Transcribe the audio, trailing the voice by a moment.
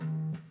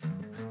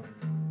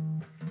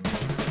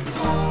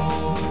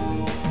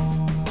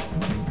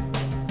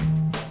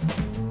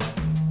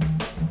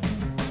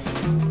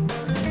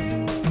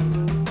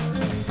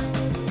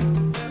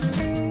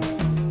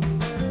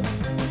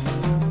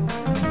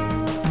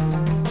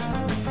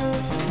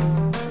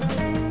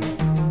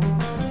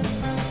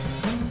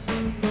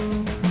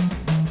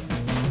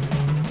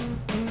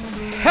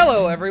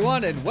Hello,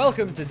 everyone, and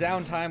welcome to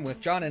Downtime with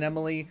John and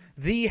Emily,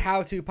 the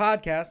how-to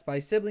podcast by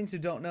siblings who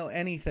don't know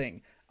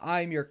anything.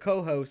 I'm your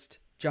co-host,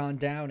 John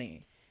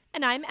Downey.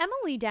 And I'm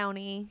Emily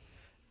Downey.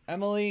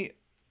 Emily,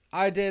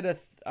 I did a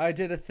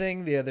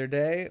thing the other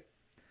day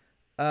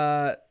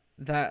that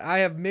I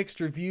have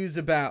mixed reviews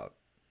about.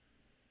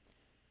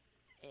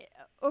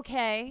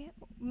 Okay,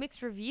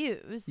 mixed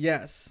reviews.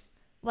 Yes.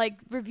 Like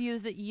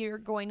reviews that you're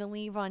going to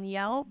leave on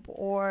Yelp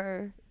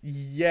or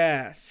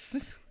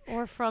Yes.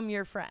 or from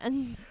your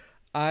friends.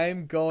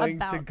 I'm going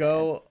to About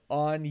go this.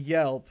 on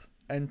Yelp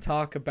and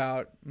talk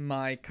about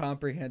my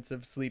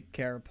comprehensive sleep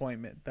care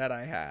appointment that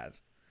I had.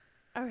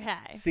 Okay.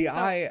 See,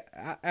 so-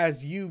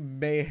 as you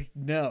may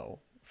know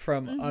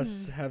from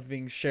us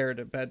having shared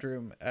a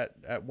bedroom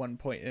at one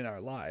point in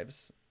our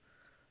lives,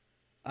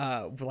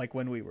 like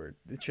when we were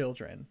the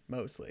children,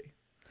 mostly.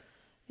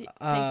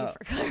 Thank you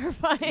for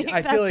clarifying.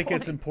 I that feel like point.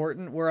 it's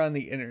important. We're on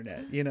the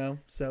internet,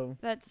 so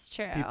That's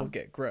true. people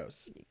get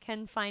gross. You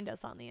can find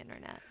us on the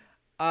internet.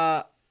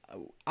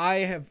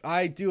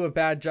 I do a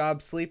bad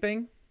job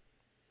sleeping.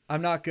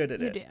 I'm not good at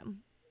You it. do.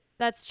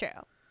 That's true.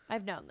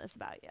 I've known this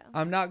about you.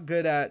 I'm not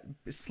good at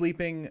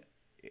sleeping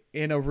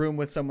in a room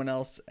with someone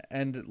else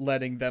and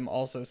letting them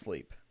also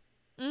sleep.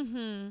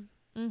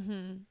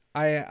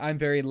 I'm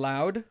very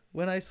loud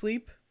when I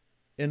sleep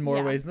in more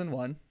Yeah. ways than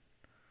one.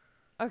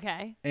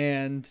 Okay.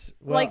 And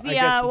well, Like I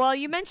guess it's-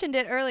 you mentioned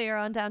it earlier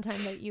on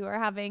Downtime that you were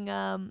having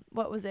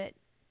what was it?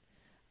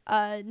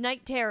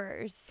 Night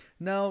terrors.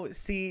 No,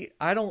 see,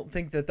 I don't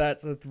think that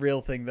that's a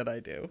real thing that I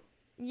do.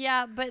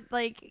 Yeah, but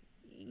like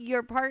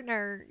your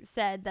partner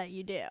said that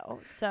you do.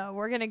 So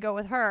we're going to go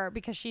with her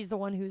because she's the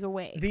one who's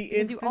awake. The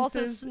Because you also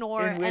instances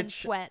snore in and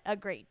which sweat a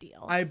great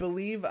deal. I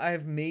believe I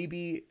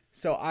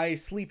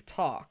sleep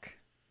talk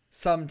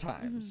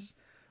sometimes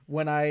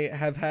when I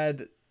have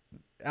had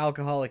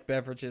alcoholic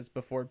beverages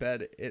before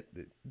bed.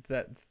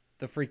 That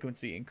the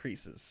frequency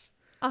increases.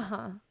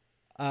 So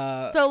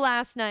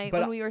last night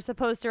but when we were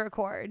supposed to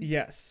record,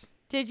 Yes,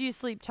 did you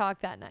sleep talk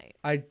that night?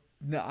 I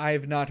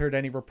have not heard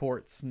any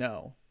reports.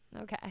 No.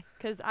 Okay,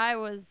 because I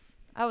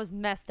was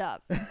messed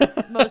up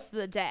most of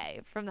the day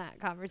from that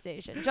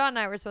conversation. John and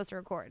I were supposed to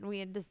record, and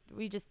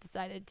we just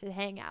decided to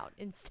hang out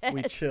instead.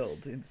 We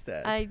chilled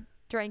instead. I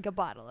drank a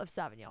bottle of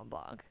Sauvignon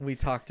Blanc. We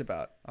talked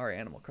about our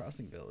Animal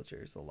Crossing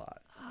villagers a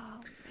lot. Oh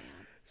man.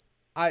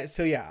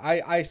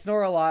 I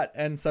snore a lot,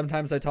 and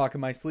sometimes I talk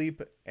in my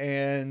sleep,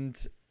 and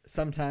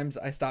sometimes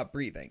I stop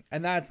breathing,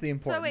 and that's the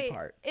important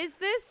part. Is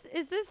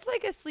this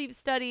like a sleep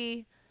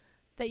study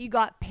that you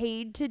got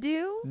paid to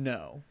do?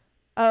 No,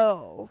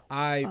 Oh,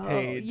 I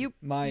paid you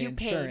my you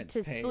insurance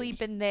paid to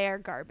sleep in their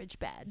garbage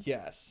bed.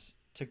 Yes,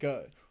 to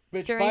go.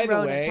 Which, During by the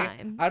Rona way,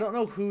 times. I don't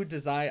know who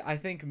designed. I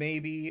think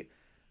maybe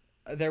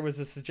there was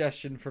a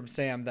suggestion from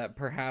Sam that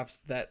perhaps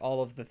that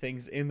all of the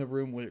things in the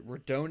room were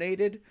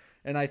donated,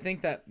 and I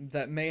think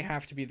that may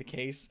have to be the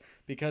case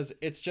because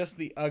it's just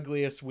the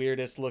ugliest,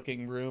 weirdest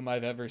looking room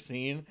I've ever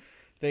seen.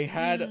 They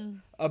had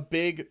a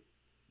big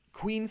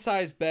queen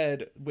size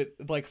bed with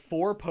like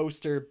 4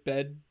 poster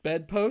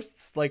bed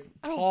posts, like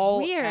tall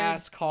weird.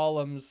 ass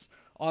columns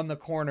on the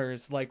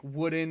corners, like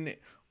wooden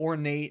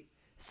ornate.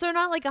 So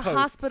not like a Posts.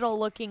 hospital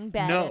looking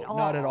bed No, at all.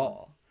 not at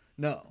all.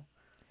 No.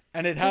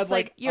 And it Just had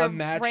like your a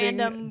matching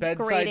random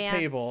bedside great aunts.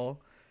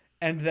 table,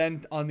 and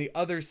then on the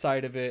other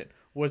side of it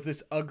was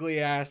this ugly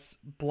ass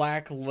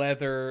black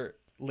leather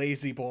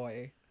lazy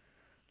boy,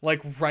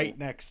 like right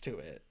next to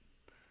it.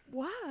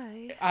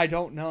 Why? I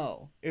don't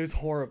know. It was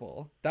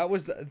horrible. It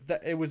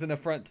was an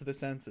affront to the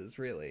senses,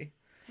 really.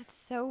 That's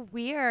so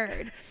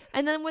weird.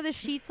 And then were the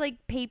sheets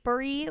like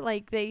papery,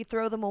 like they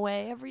throw them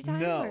away every time?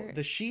 No, or-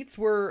 the sheets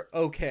were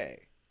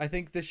okay. I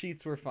think the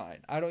sheets were fine.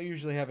 I don't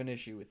usually have an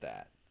issue with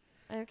that.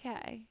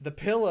 Okay. The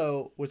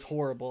pillow was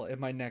horrible and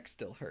my neck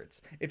still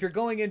hurts. If you're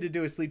going in to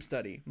do a sleep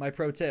study, my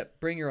pro tip,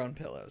 bring your own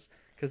pillows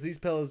because these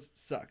pillows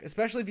suck,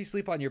 especially if you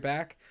sleep on your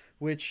back,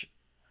 which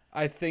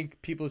I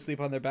think people who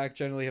sleep on their back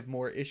generally have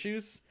more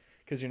issues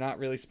because you're not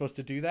really supposed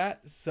to do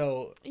that.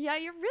 So Yeah,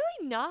 you're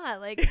really not.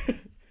 Like,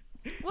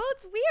 well,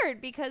 it's weird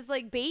because,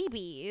 like,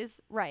 babies,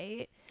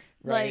 right?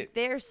 Right. Like,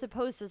 they're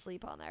supposed to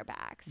sleep on their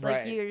backs. Like,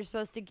 Right. you're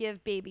supposed to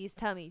give babies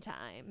tummy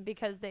time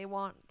because they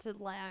want to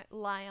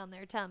lie on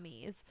their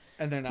tummies.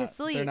 and they're To not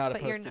sleep, they're not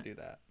but you're opposed to not- do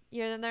that.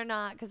 They're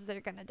not because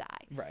they're going to die.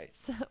 Right.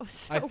 So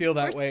I feel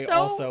that we're way so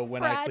also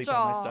when I sleep on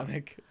my fragile.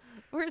 stomach.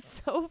 We're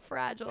so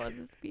fragile as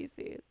a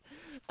species.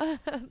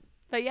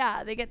 But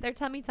yeah, they get their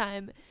tummy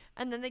time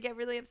and then they get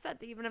really upset.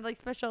 They even have like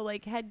special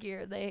like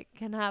headgear they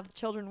can have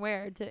children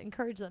wear to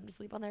encourage them to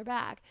sleep on their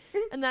back.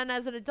 And then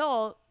as an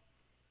adult,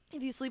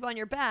 if you sleep on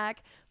your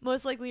back,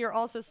 most likely you're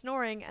also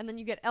snoring and then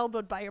you get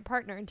elbowed by your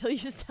partner until you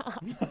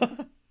stop.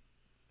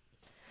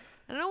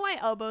 I don't know why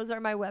elbows are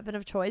my weapon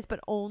of choice, but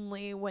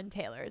only when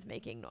Taylor is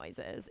making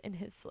noises in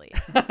his sleep.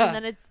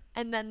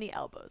 and then the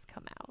elbows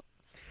come out.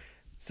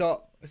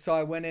 So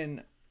I went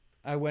in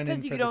Because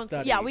for you the don't.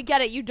 study. Yeah, we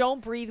get it. You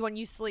don't breathe when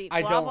you sleep.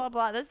 I blah don't- blah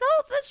blah. This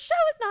show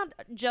is not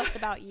just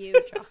about you,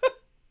 John.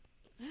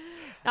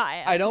 No,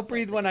 I don't it's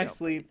breathe like when you I don't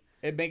sleep.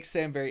 It makes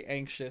Sam very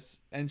anxious,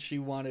 and she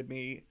wanted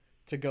me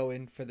to go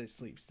in for this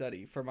sleep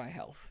study for my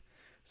health.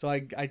 So I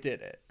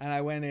did it, and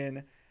I went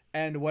in,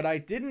 and what I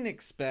didn't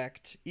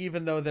expect,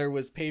 even though there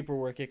was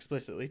paperwork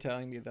explicitly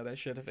telling me that I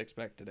should have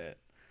expected it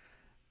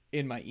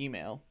in my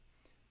email,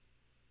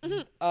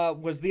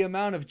 was the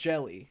amount of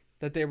jelly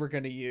that they were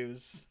going to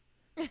use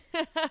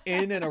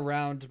in and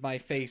around my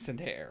face and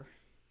hair.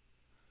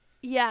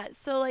 Yeah,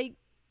 so like,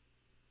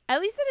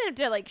 at least they didn't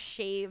have to like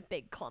shave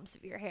big clumps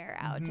of your hair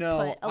out.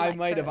 No, I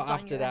might have electrodes on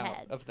opted your out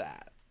head. of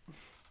that.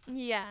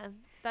 Yeah,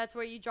 that's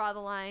where you draw the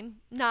line.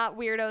 Not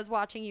weirdos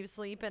watching you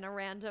sleep in a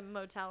random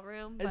motel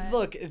room. But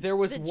Look, there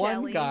was the one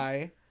jelly.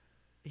 guy.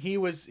 He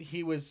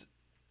was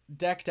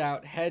decked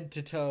out head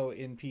to toe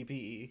in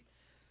PPE.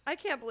 I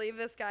can't believe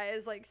this guy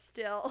is like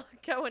still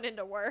going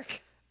into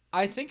work.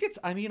 I think it's.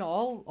 I mean,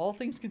 all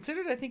things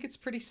considered, I think it's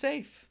pretty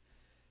safe.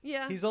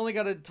 Yeah. He's only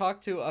got to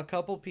talk to a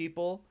couple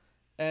people,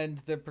 and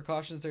the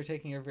precautions they're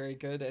taking are very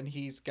good. And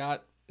he's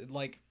got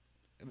like,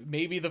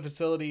 maybe the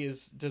facility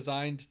is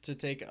designed to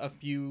take a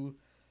few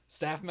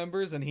staff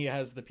members, and he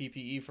has the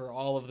PPE for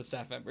all of the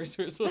staff members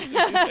who are supposed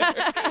to be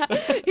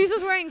there. He's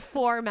just wearing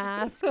 4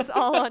 masks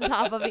all on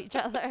top of each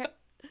other.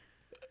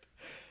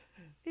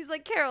 He's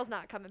like, Carol's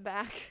not coming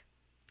back.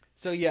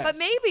 So yes. But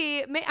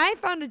maybe I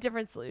found a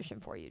different solution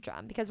for you,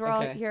 John, because we're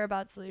all Okay. here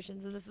about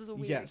solutions, and this was a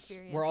weird Yes,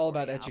 experience. we're all for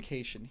about you.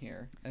 education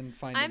here and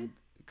finding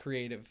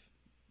creative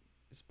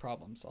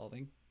problem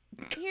solving.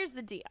 Here's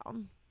the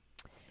deal.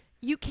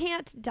 You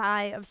can't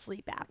die of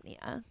sleep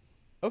apnea.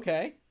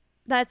 Okay.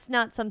 That's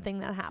not something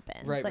that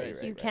happens. Right, like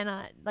right, you right.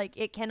 cannot, like,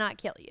 it cannot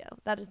kill you.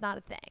 That is not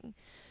a thing.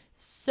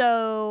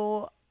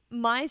 So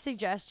my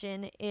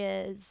suggestion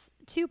is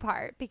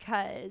 2-part,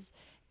 because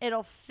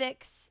it'll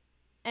fix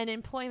an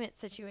employment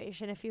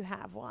situation if you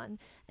have one,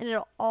 and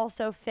it'll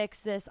also fix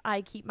this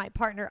I keep my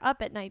partner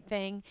up at night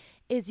thing,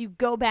 is you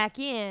go back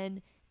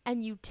in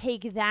and you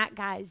take that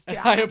guy's job.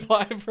 I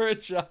apply for a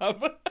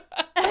job.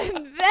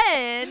 And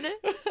then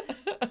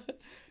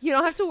you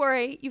don't have to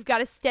worry. You've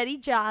got a steady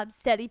job,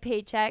 steady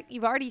paycheck.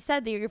 You've already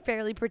said that you're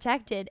fairly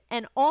protected.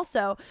 And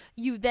also,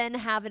 you then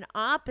have an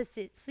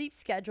opposite sleep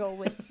schedule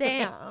with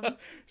Sam.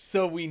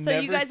 So we So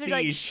never you guys see are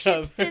like each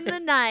ships other. in the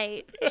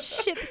night.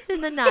 Ships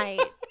in the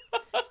night.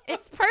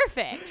 It's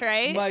perfect,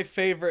 right? My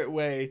favorite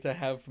way to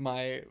have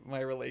my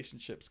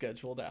relationship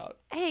scheduled out.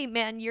 Hey,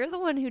 man, you're the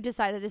one who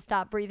decided to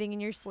stop breathing in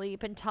your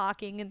sleep and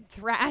talking and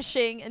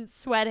thrashing and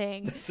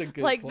sweating. That's a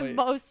good like point. the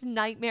most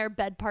nightmare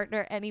bed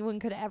partner anyone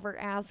could ever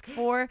ask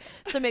for.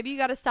 So maybe you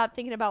got to stop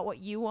thinking about what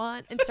you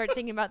want and start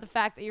thinking about the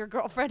fact that your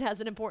girlfriend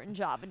has an important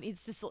job and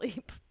needs to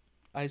sleep.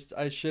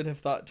 I should have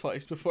thought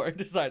twice before I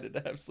decided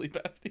to have sleep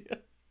apnea.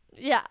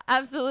 Yeah,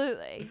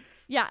 absolutely.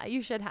 Yeah,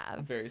 you should have.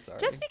 I'm very sorry.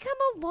 Just become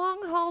a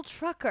long haul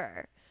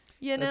trucker.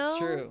 You know? That's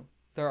true.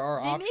 There are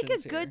They options make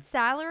a here. good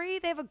salary.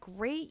 They have a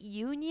great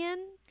union,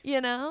 you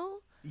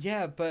know?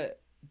 Yeah,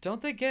 but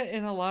don't they get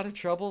in a lot of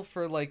trouble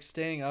for like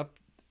staying up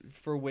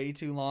for way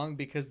too long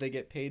because they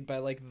get paid by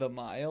like the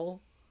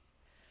mile?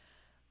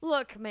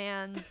 Look,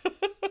 man.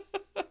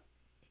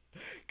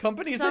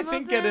 Companies, Some I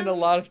think, of get in a them-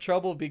 lot of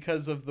trouble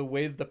because of the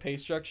way the pay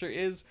structure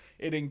is.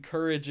 It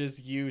encourages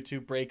you to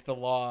break the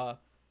law.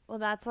 Well,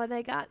 that's why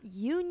they got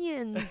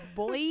unions,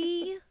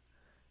 boy.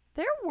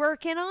 They're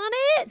working on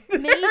it.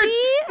 Maybe.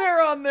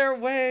 They're on their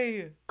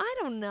way. I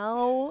don't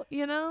know,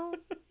 you know?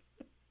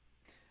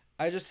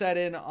 I just sat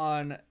in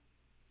on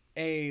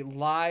a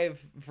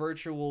live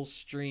virtual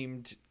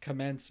streamed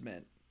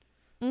commencement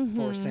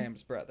for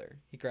Sam's brother.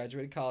 He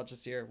graduated college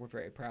this year. We're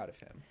very proud of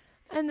him.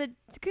 And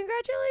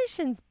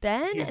congratulations,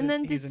 Ben. He's and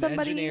then he's did an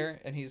somebody engineer,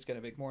 and he's going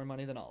to make more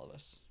money than all of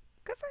us.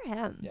 Good for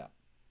him. Yeah.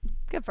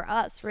 Good for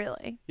us,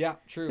 really. Yeah,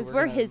 true. Because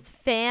we're gonna his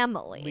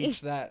family.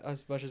 leech that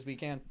as much as we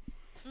can.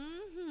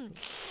 Mm-hmm.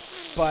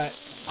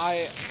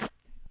 But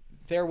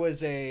there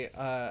was a,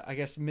 I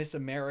guess, Miss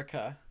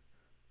America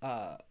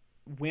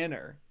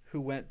winner who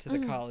went to the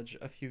college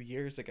a few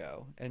years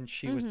ago, and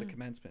she was the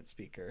commencement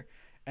speaker.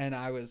 And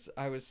I was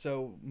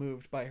so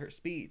moved by her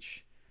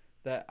speech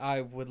that I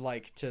would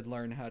like to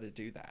learn how to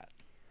do that.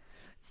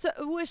 So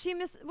was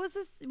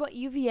this what,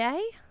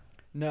 UVA?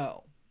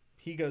 No,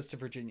 he goes to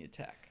Virginia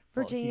Tech.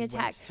 Well, he Virginia went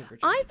Tech. to Virginia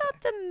I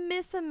thought Tech. the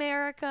Miss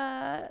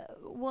America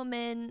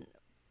woman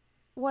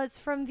was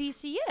from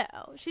VCU.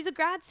 She's a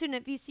grad student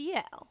at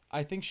VCU.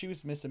 I think she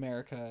was Miss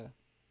America.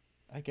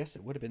 I guess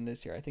it would have been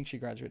this year. I think she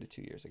graduated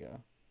 2 years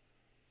ago.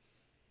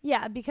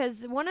 Yeah,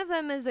 because one of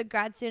them is a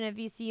grad student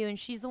at VCU, and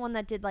she's the one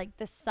that did like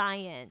the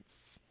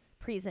science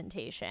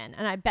presentation.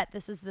 And I bet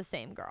this is the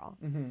same girl,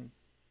 Mm-hmm.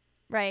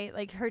 right?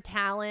 Like her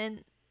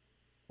talent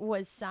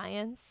was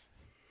science.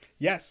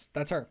 Yes,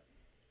 that's her.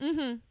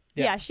 Mm-hmm.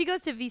 Yeah. Yeah, she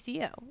goes to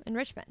VCU in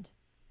Richmond.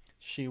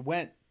 She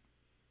went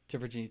to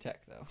Virginia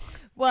Tech, though.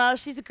 Well,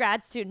 she's a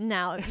grad student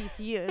now at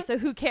VCU, so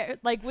who cares?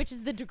 Like, which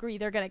is the degree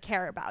they're gonna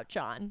care about,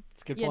 John?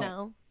 It's a good You point.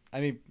 know?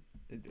 I mean,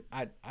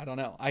 I don't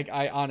know.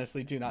 I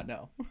honestly do not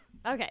know.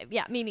 Okay,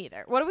 yeah, me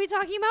neither. What are we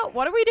talking about?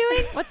 What are we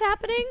doing? What's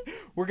happening?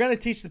 We're going to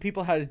teach the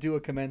people how to do a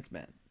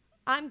commencement.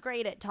 I'm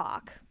great at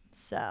talk,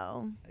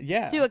 so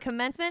Yeah. do a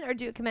commencement or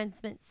do a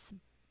commencement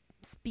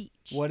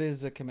speech. What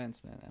is a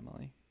commencement,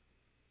 Emily?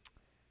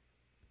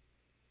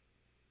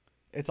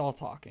 It's all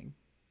talking.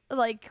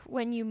 Like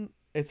when you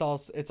It's all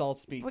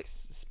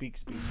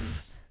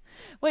speeches.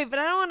 wait, but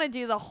I don't want to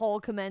do the whole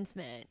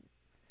commencement.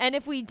 And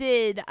if we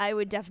did, I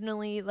would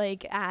definitely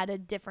like add a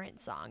different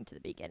song to the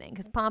beginning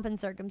because Pomp and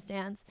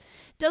Circumstance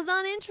does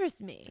not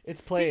interest me.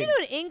 It's played. Did you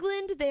know in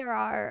England there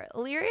are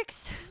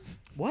lyrics?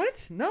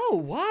 What? No,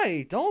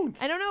 why? Don't.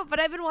 I don't know, but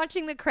I've been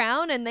watching The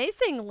Crown and they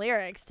sing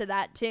lyrics to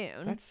that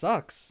tune. That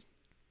sucks.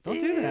 Don't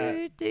do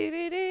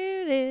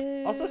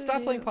that. Also,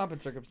 stop playing Pomp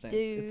and Circumstance.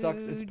 It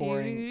sucks. It's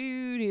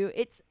boring.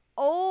 It's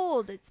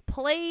old. It's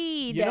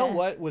played. You know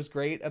what was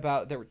great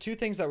about? There were two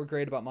things that were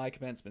great about my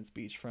commencement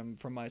speech from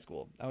my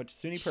school. I went to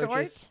SUNY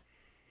Purchase.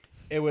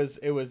 It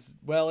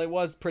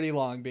was pretty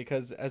long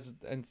because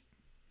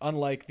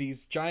unlike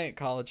these giant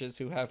colleges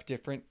who have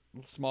different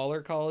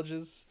smaller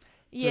colleges.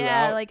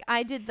 Yeah, throughout. like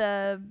I did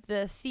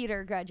the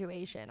theater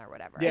graduation or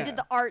whatever. Yeah. I did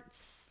the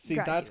arts. See,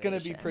 that's going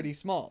to be pretty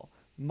small.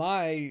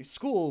 My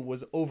school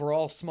was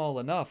overall small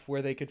enough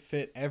where they could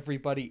fit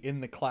everybody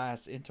in the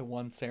class into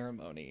one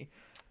ceremony.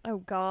 Oh,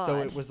 God. So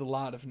it was a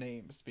lot of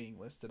names being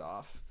listed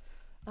off.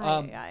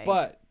 Aye.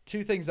 But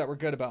two things that were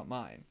good about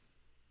mine.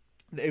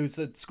 It was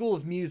a school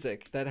of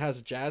music that has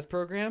a jazz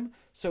program.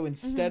 So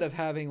instead of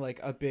having like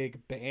a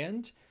big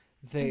band,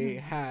 they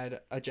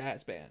had a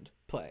jazz band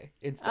play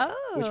instead,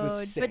 which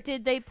was sick. But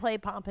did they play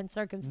Pomp and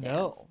Circumstance?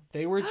 No,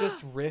 they were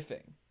just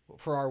riffing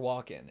for our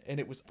walk-in, and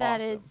it was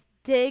That awesome. is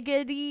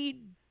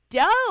diggity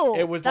dope.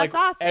 It was That's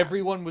like awesome.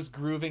 everyone was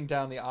grooving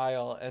down the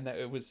aisle, and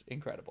it was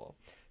incredible.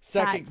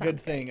 Second That good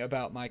sounds thing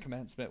about my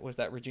commencement was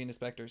that Regina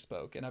Spektor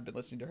spoke, and I've been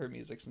listening to her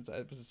music since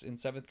I was in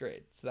 7th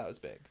grade, so that was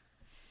big.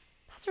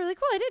 That's really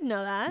cool. I didn't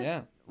know that.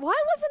 Yeah.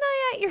 Why wasn't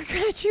I at your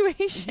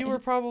graduation? You were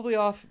probably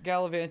off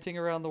gallivanting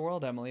around the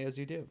world, Emily, as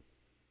you do.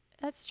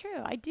 That's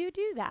true. I do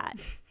that.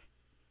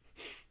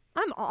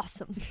 I'm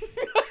awesome.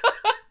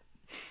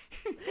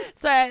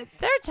 So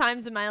there are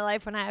times in my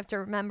life when I have to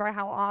remember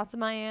how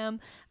awesome I am.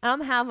 And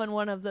I'm having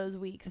one of those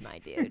weeks, my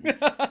dude,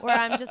 where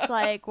I'm just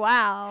like,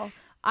 wow,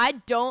 I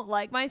don't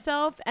like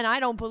myself and I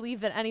don't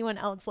believe that anyone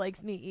else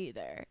likes me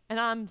either. And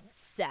I'm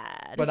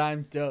sad. But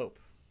I'm dope.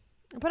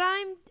 But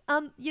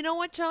I'm, you know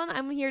what, John?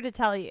 I'm here to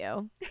tell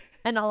you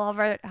and all of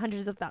our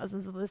hundreds of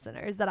thousands of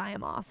listeners that I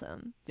am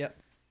awesome. Yep.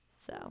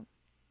 So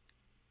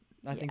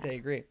I think they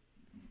agree.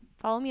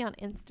 follow me on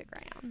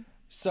Instagram.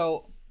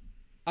 So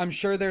I'm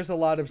sure there's a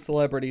lot of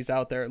celebrities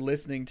out there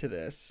listening to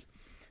this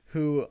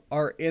who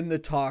are in the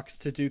talks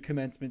to do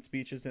commencement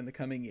speeches in the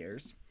coming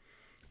years.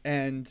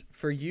 And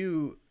for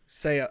you,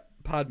 say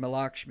Padma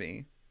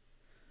Lakshmi,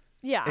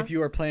 Yeah. if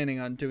you are planning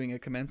on doing a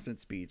commencement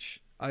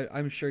speech,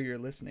 I'm sure you're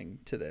listening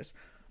to this.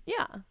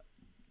 Yeah.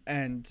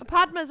 And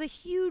Padma's a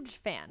huge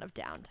fan of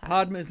Downtime.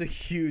 Padma is a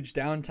huge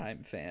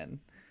Downtime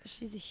fan.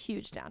 She's a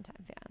huge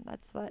Downtime fan.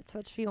 That's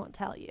what she won't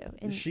tell you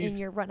in She's-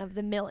 your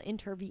run-of-the-mill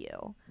interview.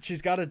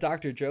 She's got a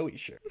Dr. Joey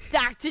shirt.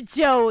 Dr.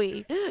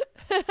 Joey.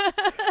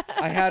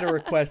 I had a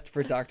request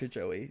for Dr.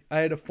 Joey. I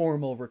had a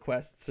formal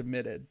request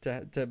submitted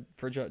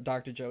for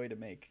Dr. Joey to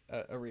make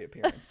a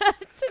reappearance.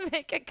 To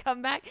make a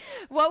comeback.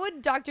 What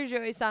would Dr.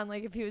 Joey sound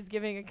like if he was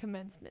giving a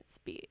commencement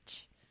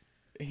speech?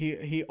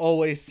 He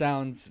always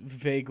sounds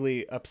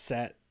vaguely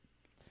upset,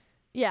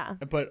 Yeah.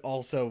 but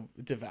also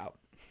devout.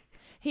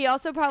 He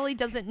also probably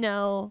doesn't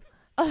know.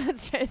 Oh,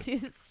 that's right.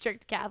 He's a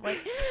strict Catholic.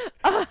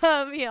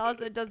 He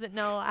also doesn't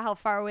know how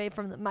far away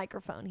from the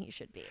microphone he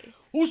should be.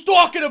 Who's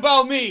talking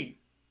about me?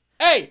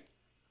 Hey,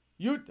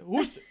 you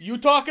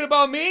talking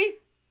about me?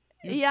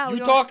 Yeah, you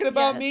talking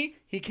about me?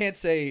 He can't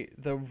say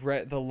the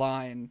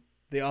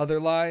other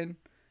line,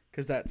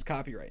 because that's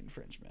copyright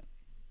infringement.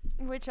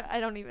 Which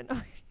I don't even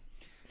know.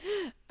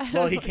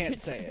 Well, he can't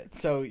say it,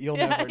 so you'll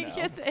never know. He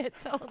can't say it,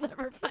 so I'll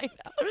never find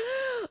out.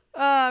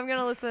 I'm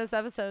gonna listen to this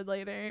episode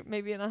later,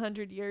 maybe in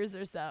 100 years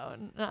or so,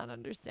 and not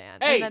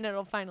understand. Hey! And then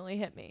it'll finally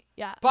hit me.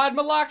 Yeah.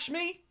 Padma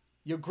Lakshmi,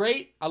 you're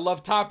great. I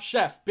love Top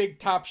Chef. Big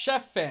Top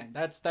Chef fan.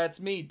 That's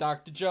me,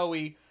 Dr.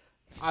 Joey.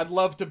 I'd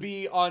love to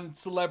be on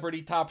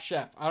Celebrity Top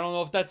Chef. I don't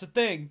know if that's a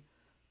thing,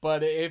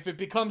 but if it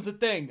becomes a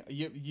thing,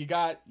 you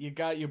got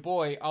your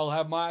boy. I'll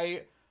have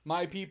my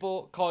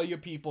people call your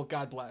people.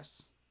 God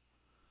bless.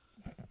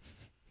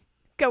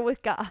 Go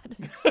with God.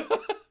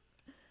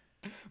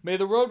 May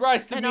the road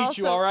rise to And meet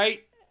also- you, all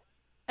right?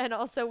 And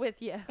also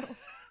with you.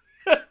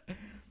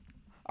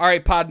 All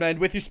right, Padma, and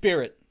with your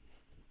spirit.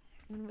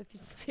 And with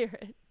your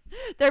spirit.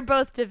 They're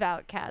both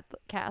devout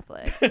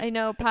Catholics. I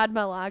know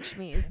Padma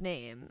Lakshmi's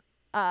name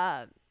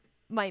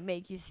might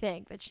make you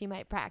think that she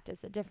might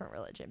practice a different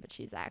religion, but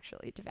she's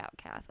actually devout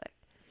Catholic.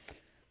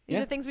 These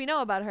Yeah. are things we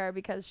know about her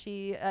because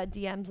she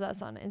DMs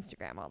us on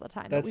Instagram all the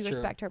time. That's but we true.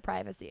 respect her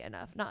privacy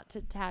enough not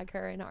to tag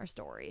her in our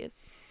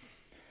stories.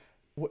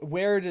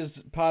 Where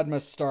does Padma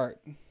start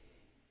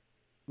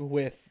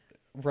with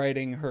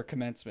writing her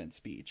commencement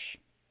speech?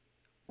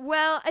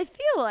 Well, I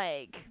feel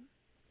like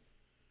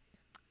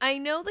I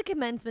know the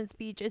commencement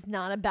speech is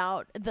not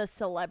about the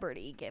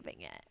celebrity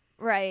giving it,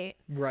 right?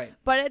 Right.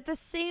 But at the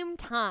same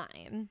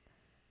time,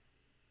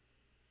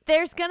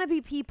 there's going to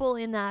be people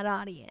in that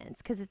audience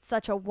because it's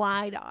such a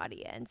wide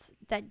audience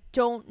that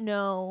don't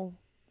know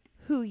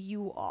who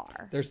you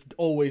are. There's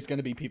always going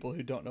to be people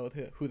who don't know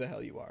who the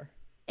hell you are.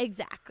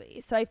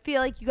 Exactly. So I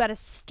feel like you got to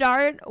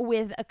start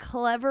with a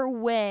clever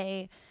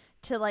way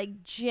to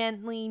like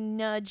gently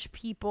nudge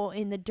people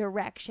in the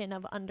direction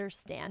of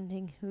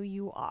understanding who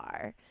you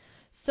are.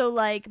 So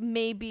like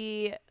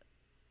maybe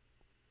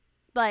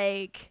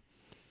like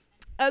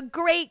a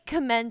great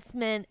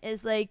commencement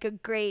is like a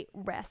great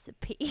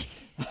recipe.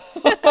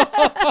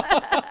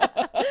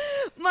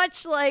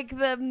 Much like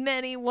the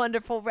many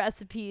wonderful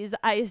recipes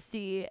I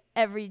see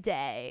every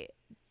day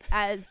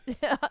as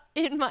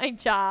in my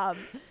job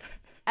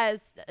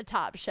as a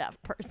Top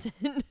Chef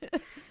person.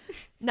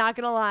 Not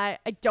gonna lie,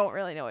 I don't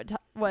really know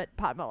what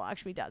Padma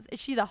Lakshmi does. Is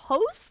she the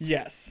host?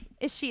 Yes.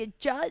 Is she a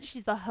judge?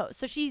 She's the host.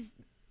 So she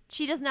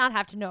does not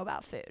have to know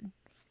about food.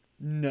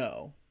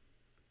 No.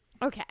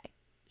 Okay.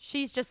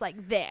 She's just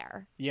like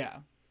there. Yeah.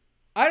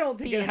 I don't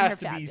think Being it has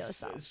her to be fabulous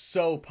self.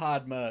 so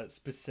Padma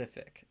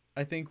specific.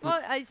 I think Well,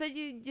 I said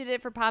you did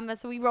it for Padma,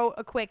 so we wrote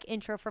a quick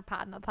intro for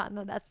Padma.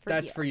 Padma, that's for you.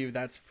 that's for you.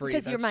 That's free.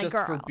 Because That's you're my just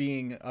for girl.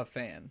 being a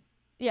fan.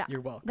 Yeah. You're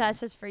welcome. That's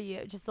just for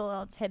you. Just a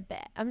little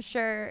tidbit. I'm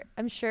sure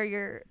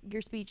your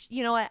speech.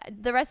 You know what?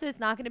 The rest of it's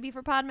not going to be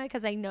for Padma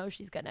because I know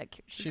she's gonna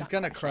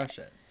crush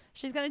it.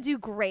 She's gonna do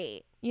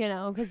great. You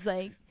know, because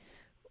like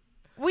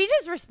we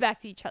just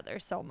respect each other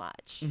so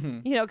much.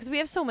 Mhm. You know, because we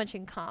have so much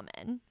in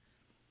common.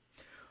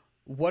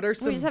 What are We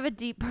some just have a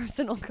deep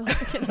personal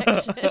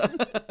connection.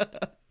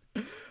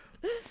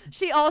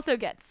 She also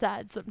gets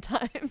sad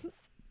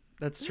sometimes,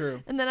 That's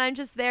true. and then I'm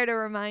just there to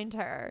remind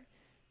her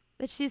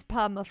that she's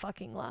Padma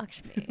fucking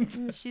Lakshmi.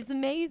 And she's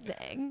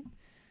amazing.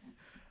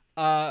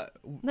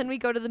 Then we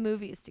go to the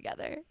movies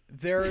together.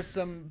 There are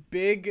some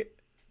big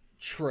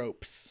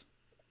tropes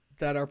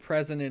that are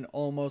present in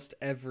almost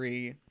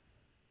every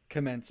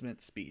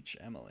commencement speech,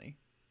 Emily.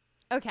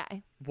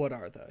 Okay. What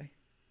are they?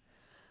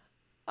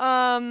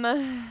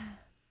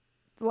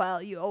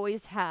 Well, you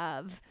always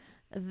have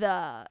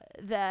the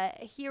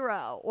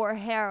hero or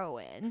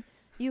heroine.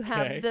 You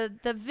have Okay.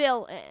 the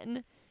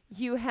villain.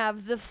 You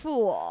have the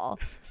fool.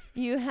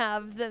 You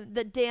have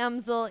the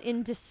damsel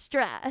in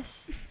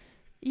distress.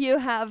 You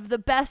have the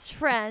best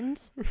friend.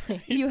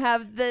 Right. You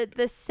have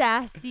the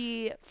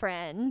sassy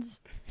friend,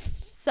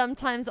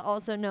 sometimes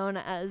also known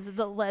as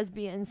the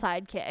lesbian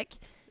sidekick.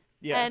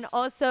 Yes. And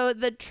also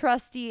the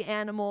trusty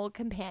animal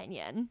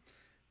companion.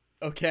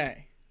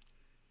 Okay.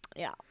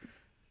 Yeah.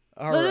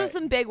 All Those right. are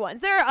some big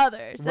ones. There are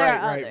others. There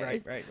are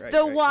others. Right.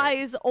 The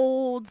wise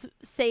old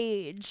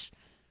sage,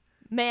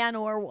 man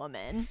or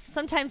woman.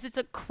 Sometimes it's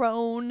a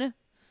crone,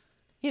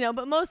 you know,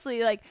 but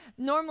mostly like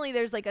normally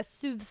there's like a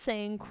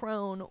soothsaying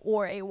crone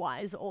or a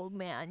wise old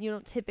man. You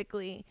don't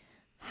typically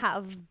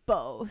have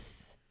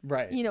both,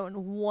 Right. you know, in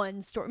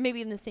one story.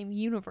 Maybe in the same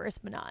universe,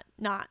 but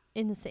not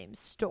in the same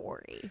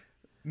story.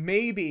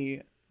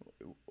 Maybe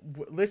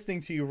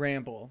listening to you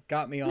ramble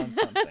got me on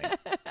something.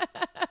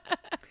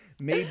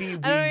 Maybe we I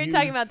don't know what you're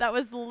talking about. That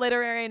was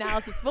literary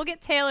analysis. We'll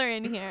get Taylor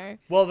in here.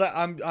 Well,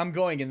 I'm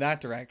going in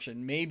that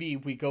direction. Maybe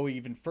we go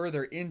even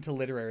further into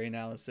literary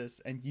analysis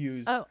and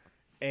use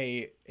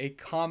a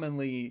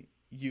commonly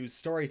used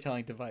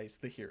storytelling device,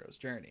 the hero's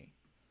journey.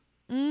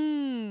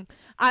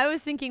 I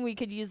was thinking we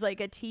could use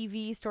like a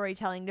TV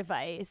storytelling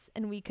device,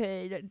 and we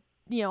could,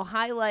 you know,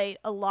 highlight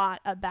a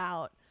lot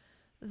about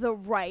the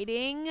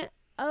writing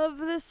of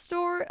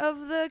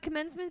the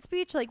commencement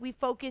speech. Like we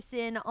focus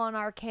in on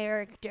our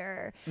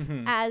character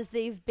as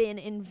they've been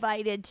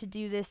invited to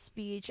do this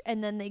speech,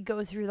 and then they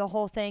go through the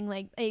whole thing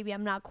like, maybe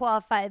I'm not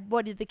qualified,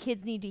 what do the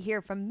kids need to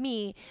hear from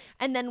me?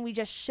 And then we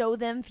just show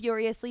them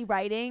furiously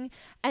writing,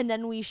 and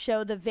then we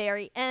show the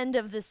very end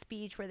of the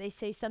speech where they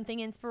say something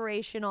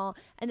inspirational,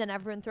 and then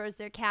everyone throws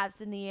their caps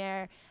in the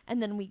air,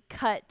 and then we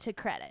cut to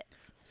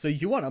credits. So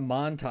you want to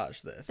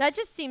montage this? That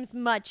just seems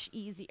much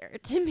easier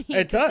to me.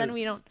 It does. Then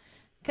we don't,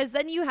 because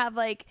then you have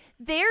like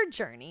their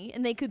journey,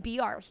 and they could be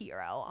our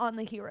hero on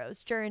the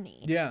hero's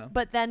journey. Yeah.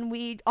 But then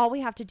all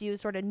we have to do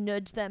is sort of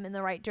nudge them in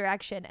the right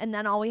direction, and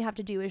then all we have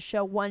to do is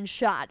show one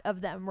shot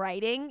of them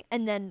writing,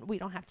 and then we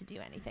don't have to do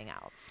anything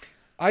else.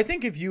 I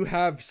think if you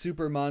have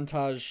super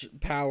montage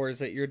powers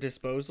at your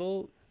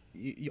disposal,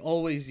 you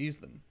always use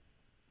them.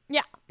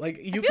 Yeah. Like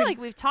I feel like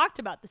we've talked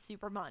about the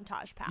super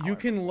montage power. you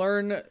can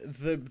learn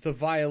the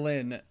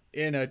violin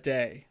in a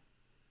day.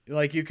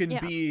 Like you can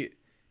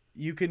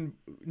you can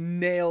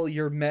nail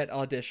your Met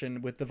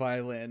audition with the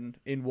violin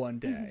in one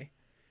day.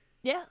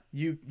 Yeah.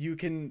 You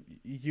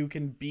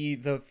can be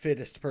the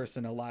fittest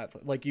person alive.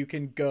 Like you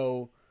can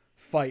go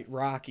fight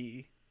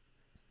Rocky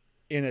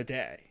in a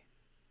day.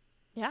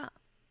 Yeah.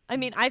 I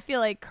mean, I feel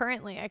like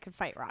currently I could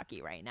fight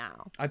Rocky right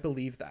now. I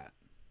believe that.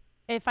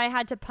 If I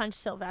had to punch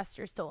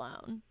Sylvester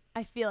Stallone,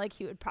 I feel like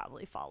he would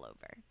probably fall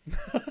over.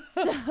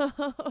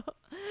 So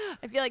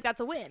I feel like that's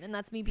a win, and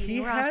that's me beating He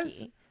Rocky.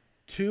 has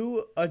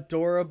 2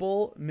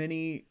 adorable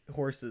mini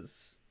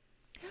horses.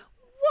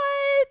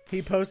 What?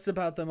 He posts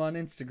about them on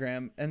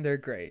Instagram, and they're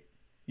great.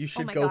 You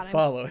should my go God,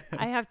 follow him.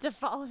 I have to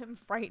follow him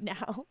right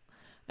now.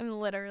 I'm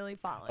literally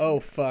following Oh,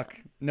 him.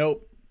 fuck.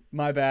 Nope.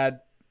 My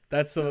bad.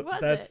 That's Who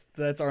was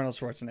that's Arnold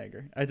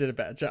Schwarzenegger. I did a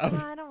bad job.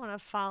 I don't want to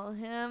follow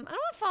him. I don't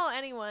want to follow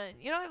anyone.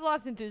 You know, I've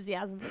lost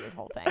enthusiasm for this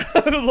whole thing.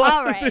 I've lost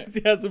All right.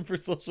 enthusiasm for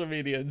social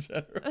media in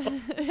general.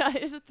 I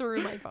just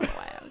threw my phone away.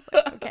 I was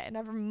like, okay,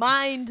 never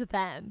mind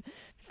then.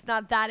 It's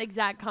not that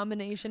exact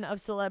combination of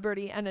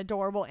celebrity and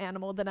adorable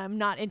animal that I'm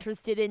not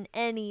interested in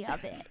any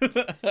of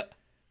it.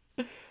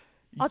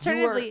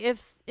 Alternatively,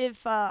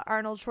 if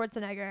Arnold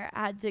Schwarzenegger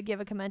had to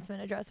give a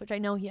commencement address, which I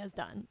know he has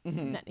done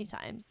many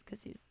times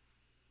because he's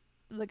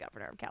the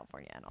governor of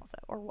California and also,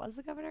 or was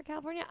the governor of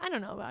California? I don't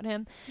know about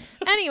him.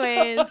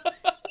 Anyways,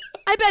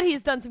 I bet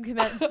he's done some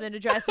commencement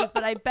addresses,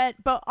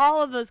 but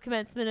all of those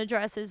commencement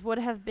addresses would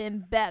have been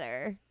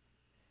better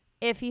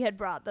if he had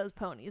brought those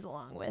ponies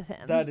along with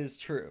him. That is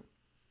true.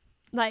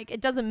 Like,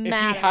 it doesn't If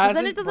matter. he hasn't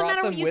Then it doesn't brought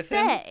matter them what you with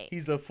say. him,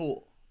 he's a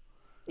fool.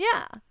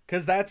 Yeah.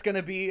 Because that's going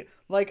to be,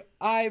 like,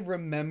 I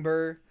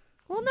remember...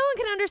 Well, no one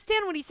can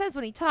understand what he says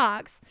when he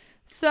talks.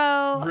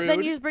 So then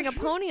Rude. you just bring a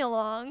pony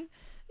along,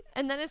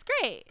 and then it's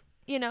great.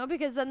 You know,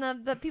 because then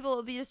the people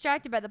will be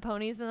distracted by the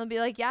ponies, and they'll be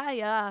like,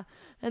 yeah.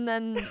 And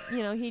then,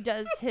 you know, he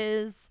does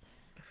his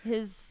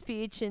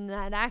speech in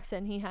that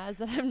accent he has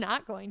that I'm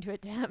not going to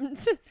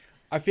attempt.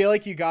 I feel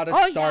like you got to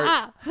start...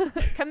 Yeah.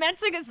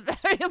 Commencing is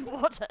very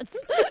important.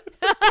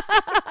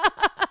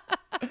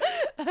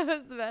 That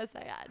was the best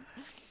I had.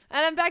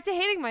 And I'm back to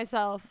hating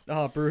myself.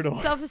 Oh, brutal.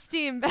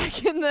 Self-esteem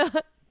back in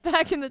the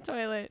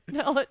toilet.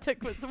 All it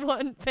took was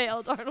one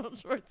failed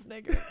Arnold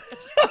Schwarzenegger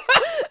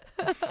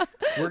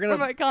for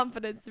my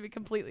confidence to be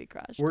completely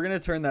crushed. We're going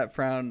to turn that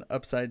frown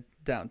upside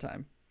down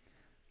time.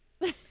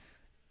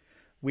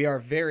 We are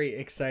very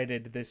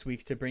excited this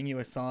week to bring you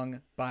a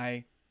song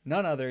by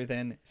none other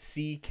than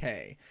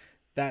CK.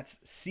 That's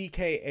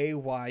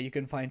CKAY. You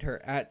can find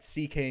her at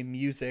CK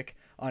Music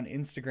on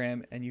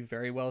Instagram, and you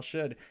very well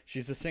should.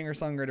 She's a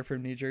singer-songwriter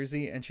from New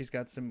Jersey, and she's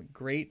got some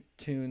great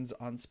tunes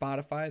on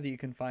Spotify that you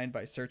can find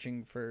by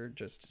searching for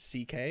just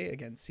CK,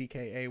 again,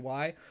 CKAY.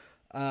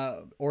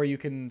 Or you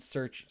can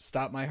search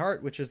Stop My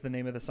Heart, which is the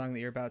name of the song that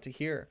you're about to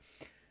hear.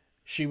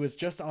 She was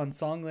just on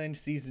Songland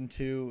Season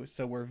 2,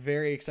 so we're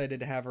very excited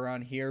to have her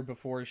on here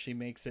before she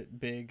makes it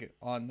big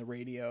on the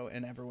radio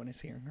and everyone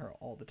is hearing her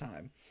all the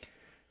time.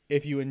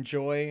 If you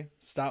enjoy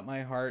Stop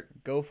My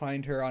Heart, go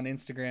find her on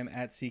Instagram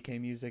at CK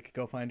Music.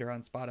 Go find her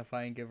on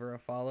Spotify and give her a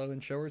follow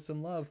and show her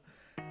some love.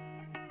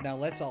 Now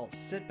let's all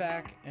sit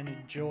back and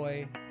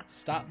enjoy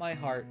Stop My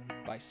Heart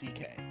by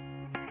CK.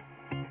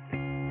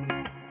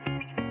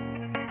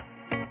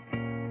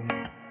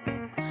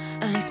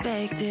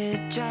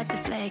 Unexpected, tried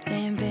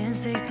deflecting. Been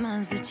 6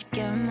 months that you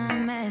get my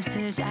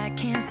message. I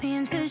can't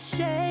seem to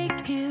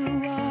shake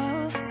you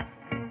off.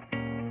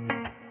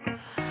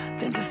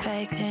 Been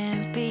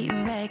perfecting,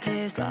 being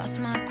reckless. Lost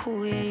my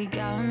cool, yeah, you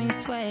got me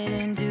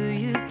sweating. Do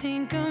you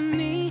think of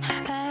me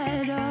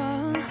at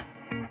all?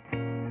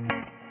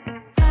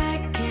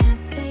 I can't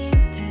seem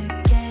to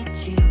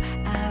get you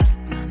out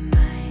of my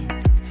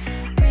mind.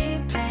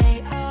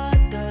 Replay all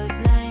those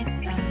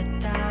nights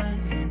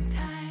 1,000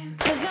 times.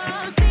 'Cause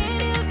I'm seeing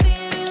you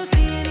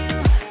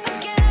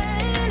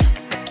again.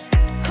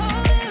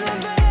 Holding my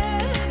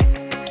breath.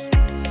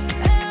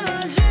 Am I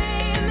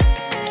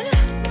dreaming?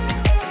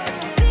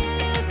 Seeing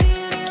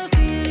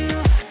you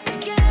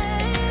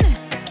again.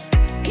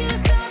 You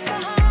stop my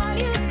heart,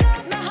 you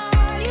stop my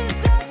heart, you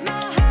stop my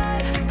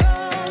heart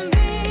from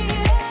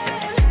beating.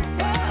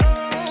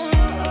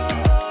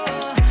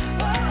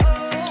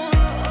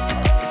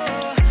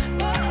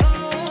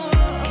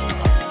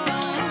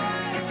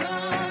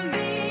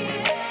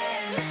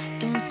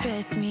 Don't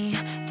stress me,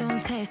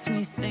 don't test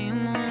me. Say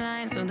more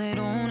lines so they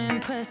don't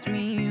impress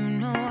me. You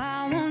know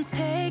I won't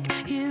take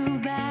you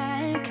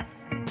back.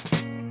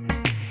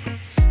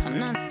 I'm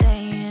not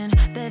staying,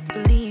 best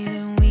believe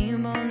it. We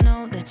both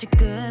know that you're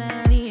good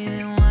at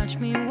leaving. Watch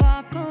me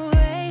walk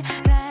away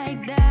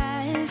like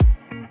that.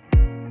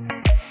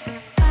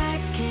 I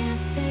can't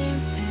seem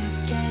to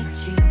get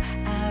you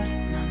out of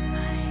my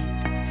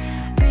mind.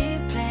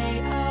 Replay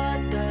all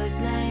those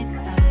nights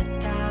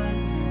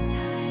 1,000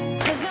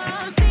 times. 'Cause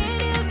I'm seeing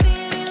you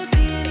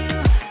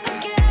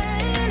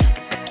again.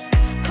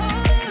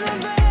 Holding my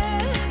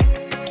breath.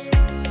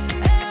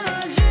 Am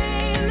I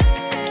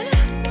dreaming?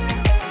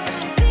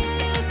 Seeing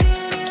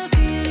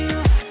you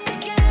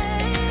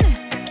again.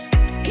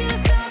 You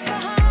stop my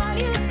heart,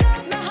 you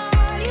stop my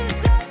heart, you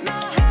stop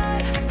my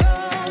heart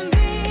from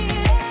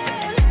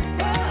beating.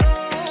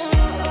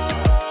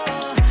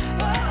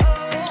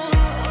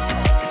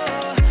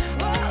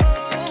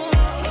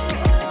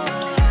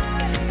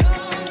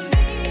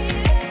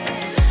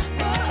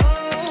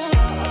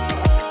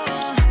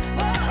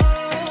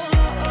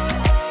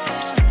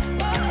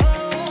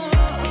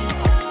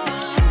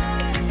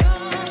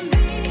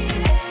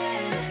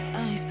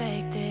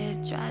 Unexpected,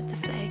 tried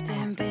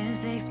deflecting. Been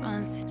 6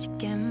 months that you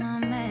get my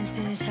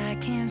message. I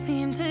can't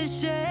seem to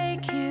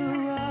shake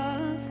you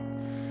off.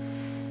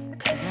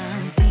 'Cause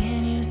I'm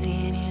seeing you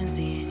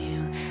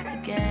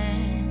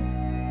again.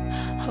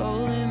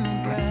 Holding my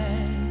breath.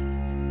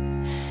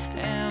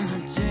 Am I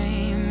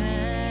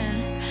dreaming?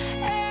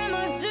 Am I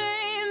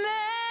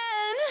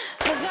dreaming?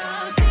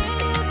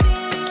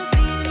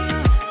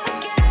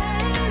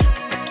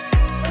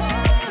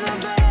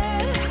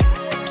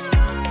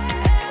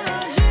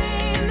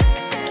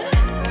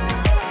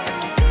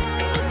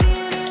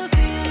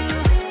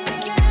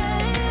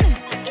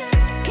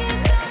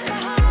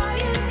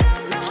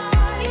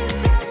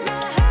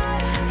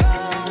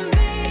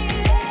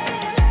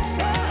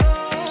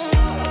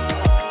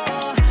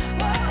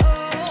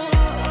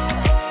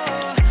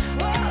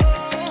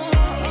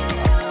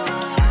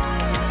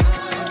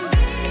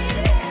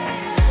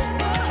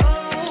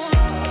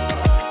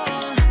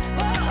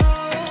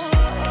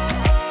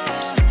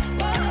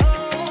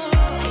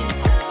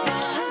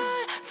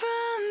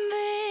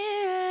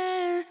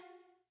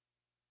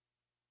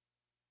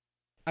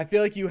 I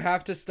feel like you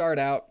have to start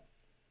out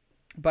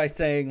by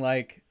saying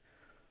like,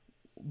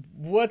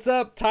 "What's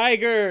up,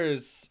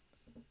 Tigers?"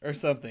 or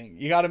something.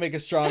 You got to make a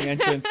strong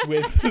entrance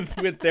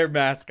with their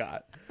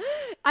mascot.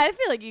 I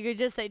feel like you could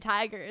just say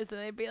Tigers and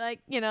they'd be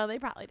like, they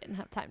probably didn't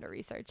have time to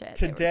research it.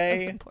 Today, They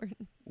were so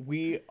important.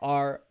 we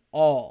are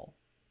all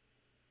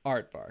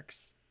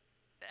aardvarks.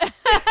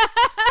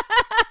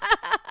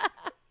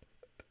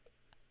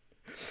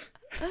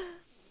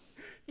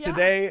 Yeah.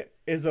 Today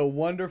is a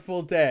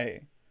wonderful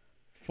day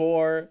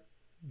for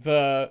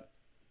the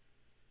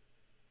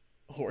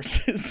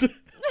horses.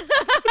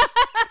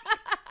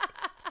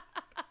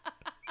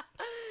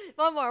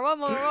 One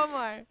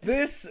more.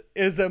 This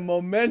is a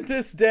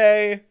momentous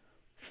day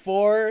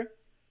for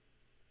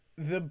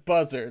the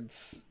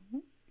buzzards.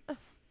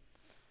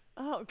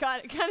 Oh,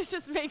 God. It kind of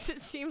just makes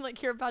it seem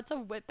like you're about to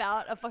whip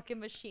out a fucking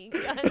machine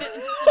gun and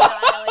just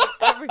annihilate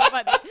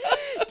everybody.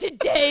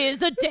 Today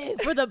is a day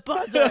for the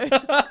buzzards.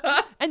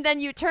 And then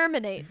you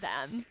terminate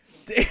them.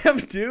 Damn,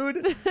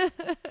 dude.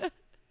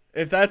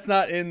 If that's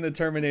not in the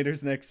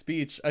Terminator's next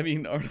speech,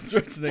 Arnold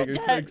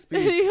Schwarzenegger's next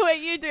speech. Wait,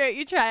 you do it.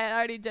 You try it. I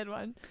already did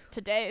one.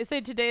 Today is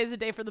a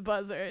day for the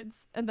buzzards.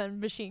 And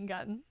then machine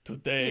gun.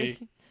 Today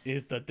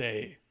is the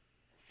day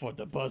for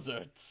the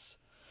buzzards.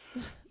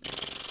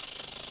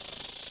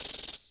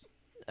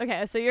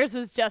 Okay, so yours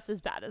was just as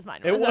bad as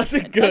mine was. It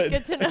wasn't That's good.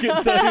 That's good to know. I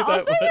can tell you that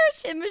Also,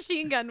 much. your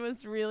machine gun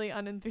was really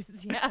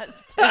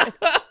unenthusiastic.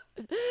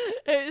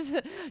 It was...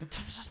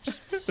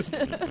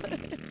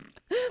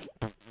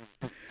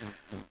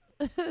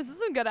 This is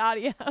some good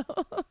audio.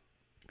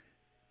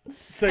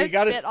 So I you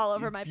gotta spit all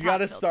over my you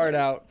gotta pop start filter.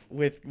 out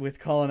with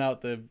calling out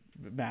the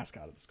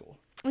mascot of the school.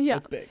 Yeah.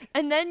 That's big.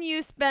 And then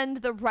you spend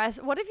the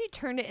rest. What if you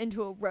turned it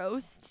into a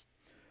roast?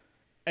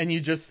 And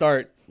you just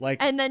start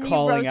like And then you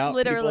calling roast out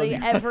literally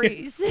people in the every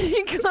audience.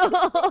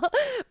 single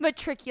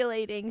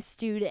matriculating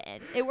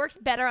student. It works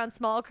better on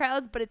small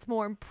crowds, but it's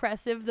more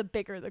impressive the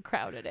bigger the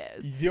crowd it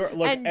is.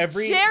 And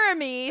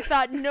Jeremy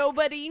thought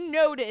nobody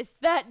noticed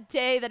that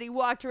day that he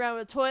walked around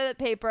with toilet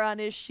paper on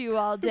his shoe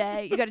all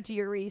day. You got to do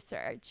your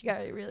research. You got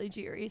to really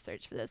do your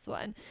research for this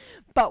one.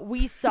 But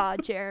we saw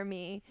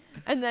Jeremy.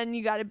 And then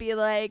you got to be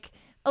like,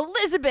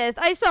 Elizabeth,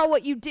 I saw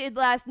what you did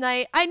last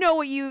night. I know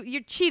what you're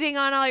cheating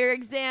on all your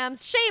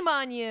exams. Shame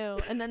on you.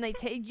 And then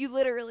you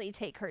literally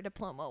take her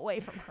diploma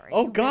away from her. And Oh,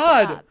 you rip it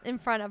God. up in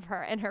front of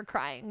her and her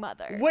crying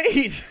mother.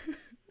 Wait.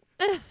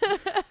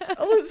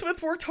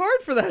 Elizabeth worked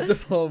hard for that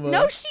diploma.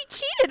 No, she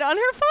cheated on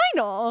her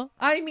final.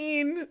 I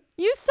mean,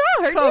 You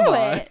saw her come do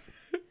on. it.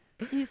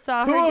 You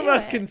saw her Who of do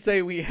us it. can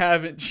say we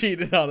haven't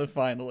cheated on a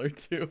final or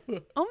two?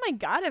 Oh my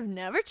God, I've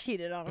never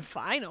cheated on a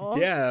final.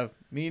 Yeah,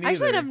 me neither.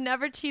 Actually, I've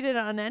never cheated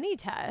on any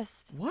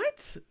test.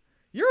 What?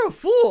 You're a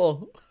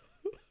fool.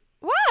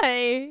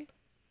 Why?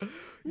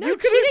 No, you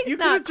cheating's could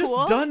not have just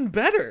cool. done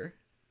better.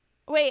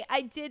 Wait,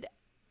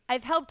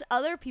 I've helped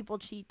other people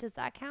cheat. Does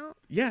that count?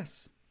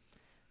 Yes.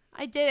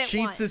 I did it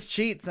Cheats once. is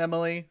cheats,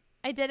 Emily.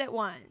 I did it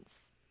once.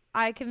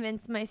 I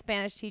convinced my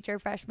Spanish teacher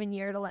freshman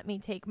year to let me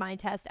retake my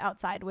test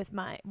outside with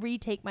my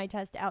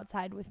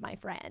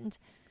friend.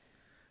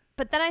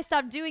 But then I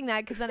stopped doing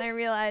that because then I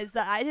realized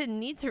that I didn't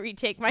need to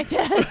retake my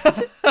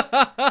test.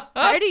 I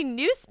already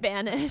knew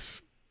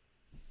Spanish.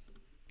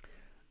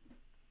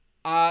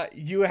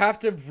 You have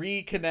to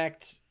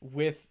reconnect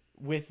with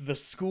the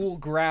school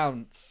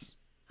grounds.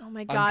 Oh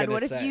my I'm God! gonna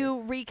What if say.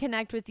 you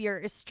reconnect with your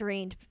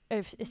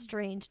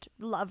estranged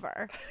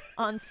lover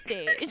on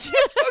stage?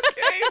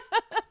 Okay.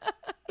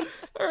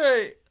 All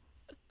right.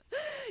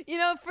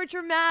 For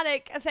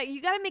dramatic effect,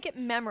 you got to make it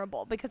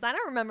memorable because I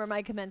don't remember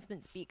my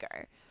commencement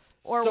speaker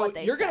or so what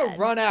they you're said. gonna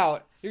run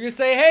out. You're gonna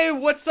say, "Hey,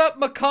 what's up,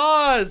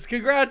 macaws?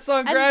 Congrats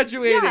on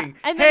graduating." Yeah,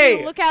 and then hey,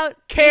 you look out,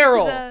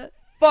 Carol. into the-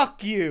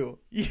 Fuck you.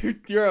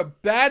 You're a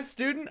bad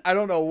student. I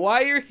don't know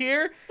why you're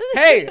here.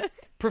 Hey,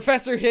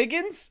 Professor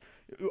Higgins.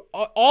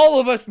 All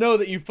of us know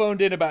that you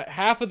phoned in about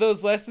half of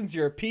those lessons.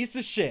 You're a piece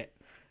of shit.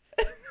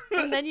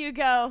 and then you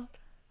go,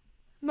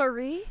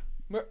 Marie.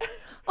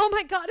 Oh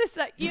my God, is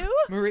that you?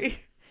 Marie.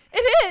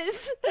 It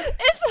is.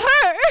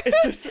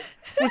 It's her.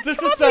 Was this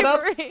a Call me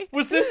setup? Marie.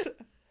 Was this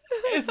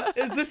is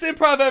this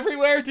improv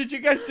everywhere? Did you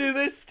guys do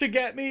this to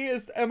get me?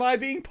 Am I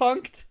being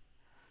punked?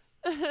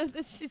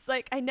 She's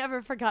like, I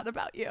never forgot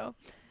about you.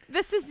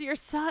 This is your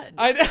son.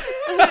 I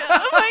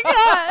Oh my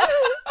God.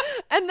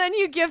 And then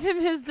you give him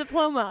his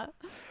diploma.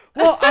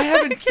 Well, I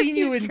haven't 'Cause seen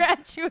you he's in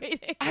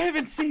graduating. I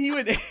haven't seen you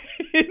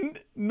in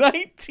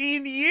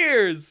 19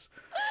 years.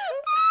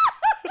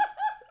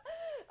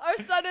 Our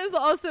son is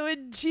also a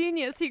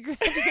genius. He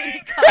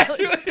graduated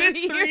college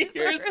Graduated 3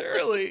 years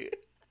early.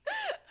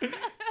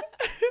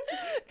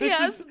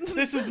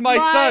 This is my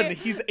son.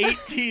 He's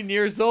 18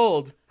 years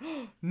old.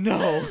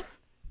 No.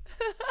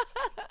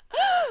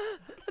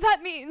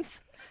 That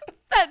means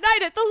that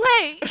night at the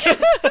lake.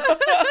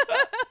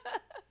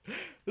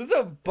 This is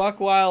a buck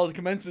wild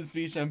commencement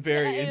speech. I'm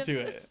very And into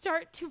it.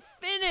 Start to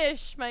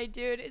finish, my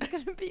dude. It's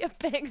going to be a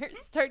banger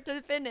start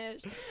to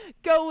finish.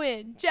 Go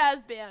in. Jazz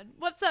band.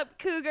 What's up,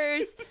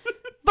 Cougars?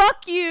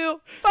 Fuck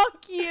you.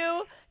 Fuck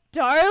you.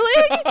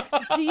 Darling?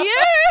 Dear?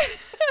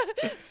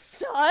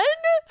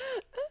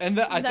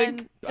 And I then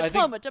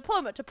think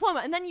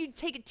diploma, and then you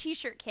take a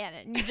t-shirt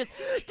cannon and you just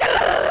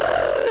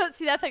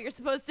see, that's how you're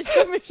supposed to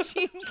do a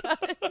machine gun.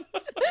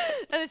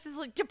 And it's just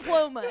like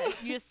diploma.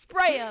 You just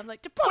spray them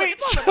like diploma. Wait,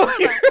 diploma, so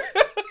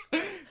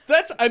diploma.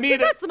 that's I mean,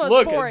 that's the most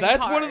look, boring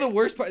that's part. one of the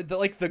worst part.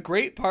 Like the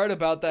great part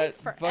about that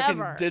Takes fucking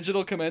forever.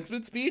 digital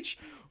commencement speech.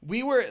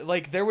 We were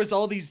like, there was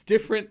all these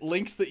different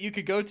links that you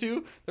could go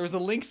to. There was a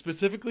link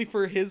specifically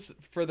for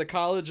the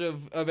College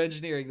of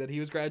Engineering that he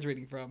was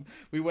graduating from.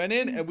 We went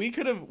in and we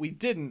could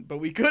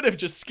have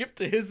just skipped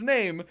to his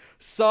name,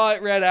 saw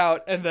it read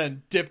out, and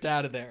then dipped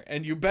out of there.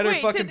 And you better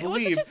fucking Was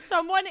believe it just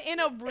someone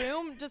in a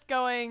room just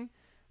going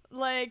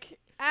like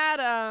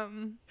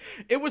Adam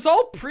it was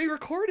all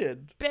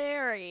pre-recorded.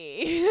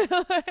 Barry?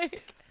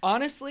 Like,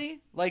 Honestly,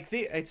 like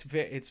it's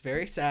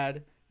very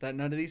sad that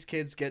none of these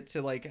kids get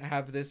to like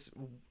have this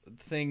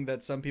thing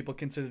that some people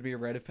consider to be a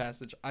rite of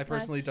passage. I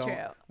personally That's don't.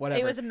 true.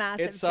 Whatever. It was a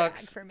massive It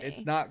sucks. drag for me.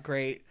 It's not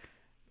great.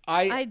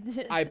 I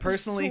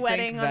personally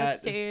sweating think on a that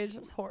stage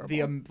was horrible.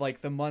 the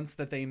like the months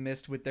that they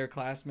missed with their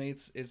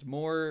classmates is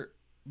more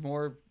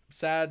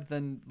sad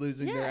than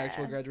losing their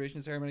actual Yeah.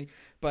 graduation ceremony.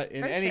 But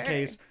in For any sure.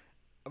 case,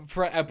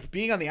 for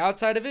being on the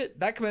outside of it,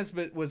 that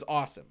commencement was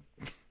awesome.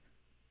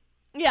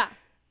 Yeah,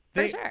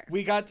 for sure.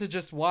 We got to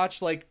just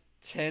watch like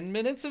 10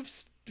 minutes of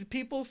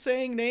people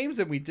saying names,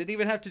 and we didn't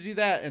even have to do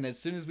that. And as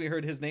soon as we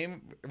heard his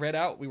name read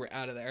out, we were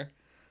out of there.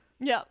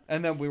 Yeah.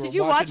 And then we were Did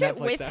you watching watch it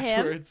Netflix with him?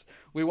 afterwards.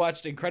 We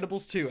watched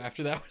Incredibles 2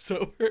 after that was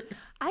over.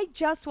 I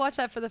just watched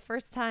that for the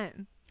first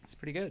time. It's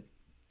pretty good.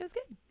 It was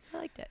good. I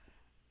liked it.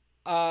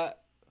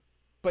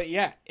 But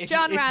yeah,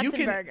 John you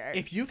can, Ratzenberger.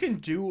 if you can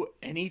do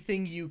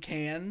anything you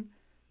can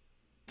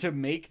to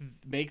make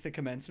the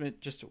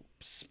commencement just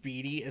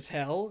speedy as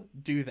hell,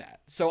 do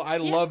that. So I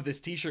love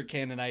this t-shirt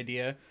cannon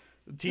idea.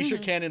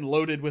 T-shirt cannon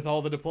loaded with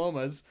all the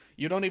diplomas.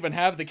 You don't even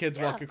have the kids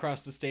walk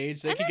across the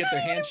stage. They And can they're get their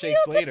not even a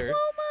handshakes real later.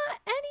 Diploma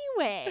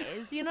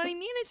anyways. You know what I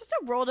mean? It's just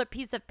a rolled up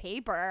piece of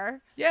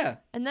paper. Yeah.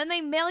 And then they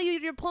mail you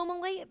your diploma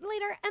later.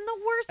 And the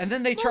worst. And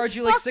then they most charge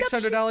you like fucked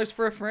up $600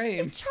 for a They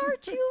frame.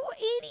 charge you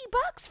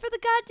 $80 for the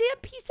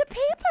goddamn piece of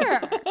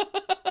paper.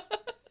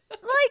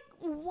 Like,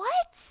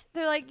 what?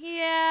 They're like,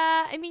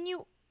 yeah, I mean,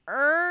 you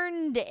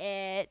earned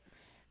it,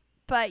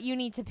 but you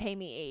need to pay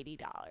me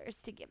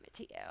 $80 to give it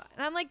to you.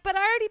 And I'm like, but I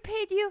already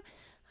paid you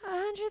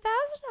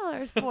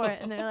 $100,000 for it.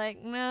 And they're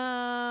like,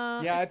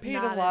 no. Yeah, I it's paid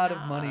a not lot of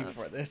money enough.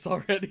 for this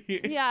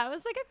already. Yeah, I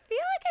was like, I feel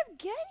like I'm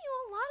getting you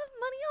a lot of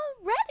money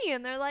already.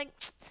 And they're like,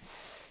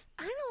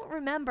 I don't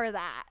remember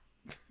that.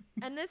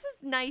 And this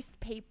is nice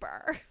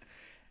paper.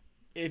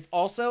 If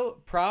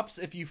also props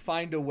if you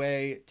find a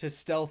way to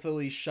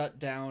stealthily shut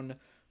down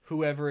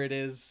whoever it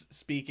is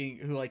speaking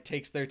who like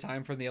takes their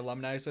time from the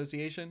alumni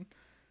association.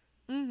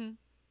 Mm-hmm.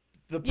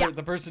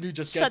 The person who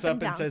just Shut gets them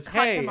up and down, says,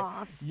 cut "Hey, them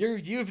off.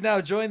 you've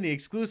now joined the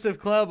exclusive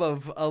club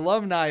of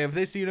alumni of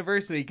this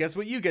university. Guess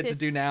what you get to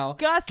do now?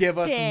 Give us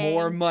Disgusting.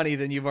 more money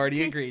than you've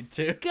already agreed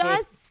to."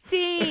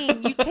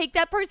 Disgusting. You take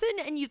that person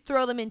and you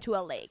throw them into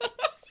a lake.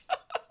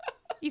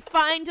 You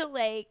find a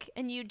lake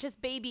and you just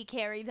baby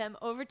carry them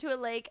over to a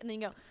lake and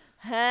then you go,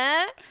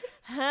 huh?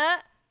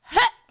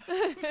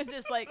 And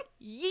just like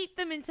yeet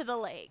them into the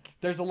lake.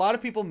 There's a lot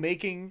of people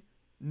making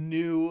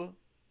new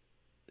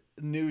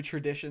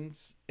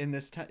traditions in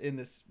this in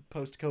this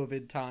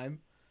post-COVID time,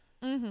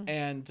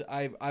 and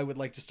I would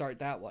like to start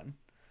that one,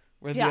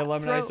 where the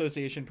alumni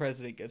association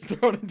president gets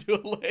thrown into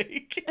a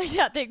lake.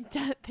 Yeah, they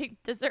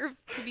deserve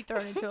to be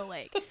thrown into a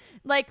lake.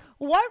 Like,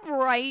 what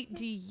right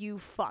do you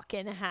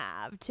fucking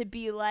have to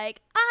be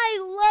like, I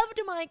loved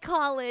my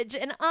college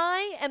and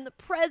I am the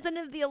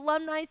president of the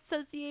alumni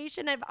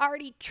association. I've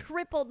already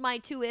tripled my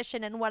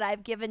tuition and what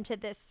I've given to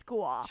this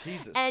school.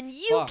 Jesus and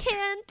you fuck.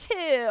 can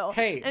too.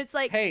 Hey, and it's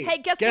like, hey, hey,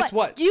 guess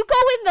what? You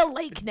go in the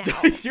lake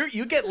now.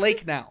 You get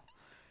lake now.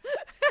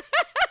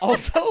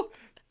 Also,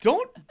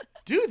 don't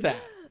do that.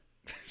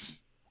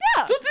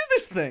 Yeah. Don't do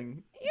this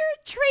thing. You're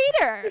a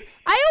traitor.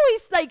 I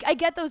always I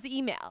get those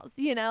emails,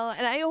 you know,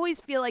 and I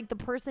always feel like the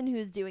person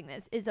who's doing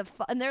this is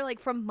and they're like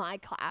from my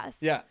class.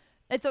 Yeah.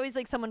 It's always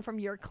like someone from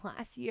your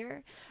class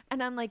year.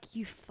 And I'm like,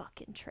 you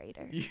fucking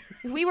traitor.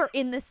 We were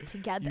in this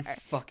together.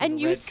 fucking And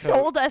you redcoat.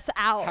 sold us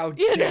out. How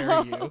you dare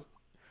know? you?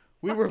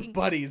 We were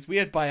buddies. We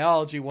had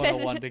biology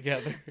 101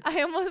 together.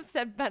 I almost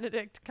said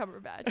Benedict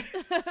Cumberbatch.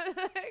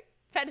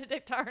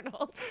 Benedict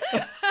Arnold.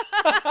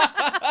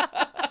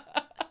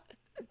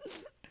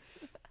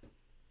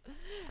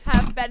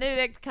 Have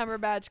Benedict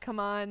Cumberbatch come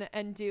on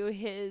and do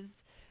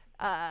his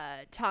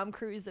Tom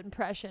Cruise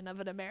impression of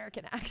an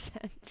American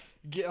accent.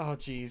 Oh,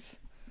 jeez.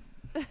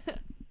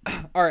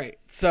 All right.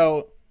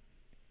 So,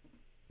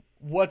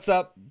 what's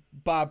up,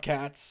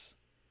 Bobcats?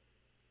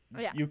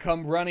 Yeah. You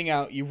come running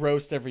out. You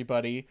roast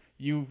everybody.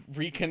 You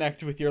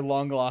reconnect with your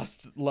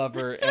long-lost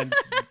lover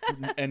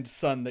and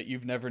son that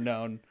you've never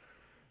known,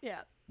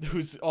 Yeah.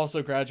 who's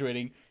also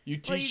graduating. You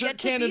Well, you t-shirt get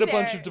to cannon be a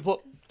bunch there. of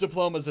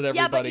diplomas at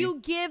everybody. Yeah, but you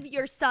give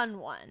your son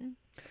one.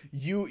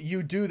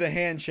 You do the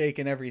handshake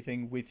and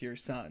everything with your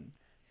son.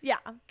 Yeah.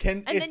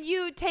 Can And then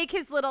you take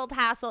his little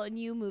tassel and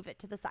you move it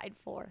to the side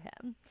for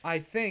him. I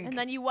think And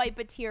then you wipe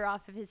a tear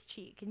off of his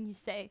cheek and you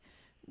say,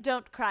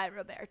 "Don't cry,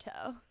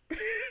 Roberto."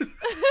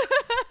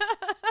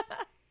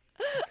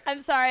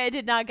 I'm sorry I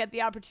did not get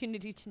the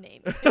opportunity to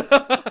name you.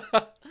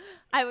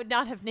 I would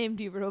not have named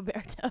you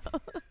Roberto.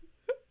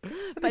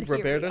 But here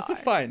we Roberto's a are.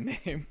 fine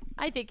name.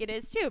 I think it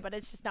is too, but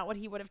it's just not what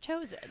he would have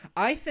chosen.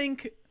 I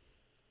think,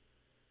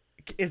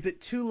 is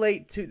it too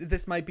late to,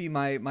 this might be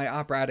my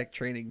operatic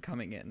training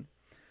coming in,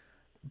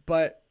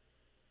 but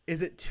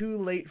is it too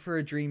late for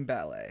a dream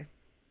ballet?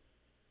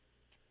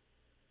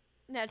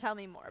 Now tell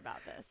me more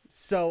about this.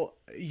 So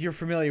you're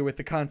familiar with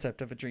the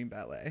concept of a dream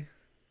ballet?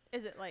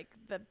 Is it like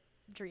the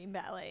dream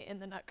ballet in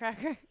the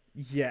Nutcracker?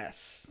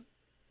 Yes.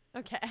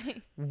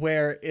 Okay.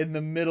 Where in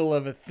the middle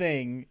of a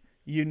thing,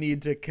 you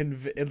need to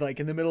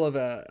like in the middle of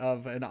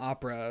an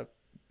opera,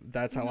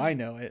 that's how I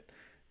know it.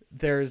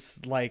 There's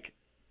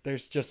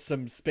just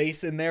some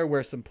space in there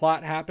where some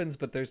plot happens,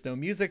 but there's no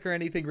music or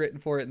anything written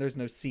for it, and there's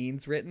no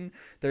scenes written.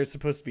 There's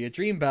supposed to be a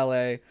dream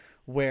ballet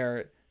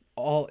where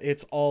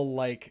it's all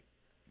like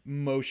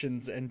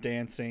motions and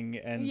dancing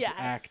and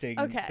acting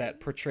that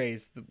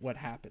portrays what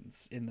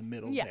happens in the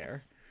middle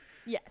there.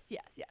 Yes.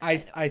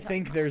 I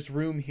think there's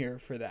room here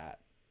for that.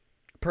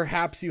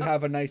 Perhaps you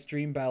have a nice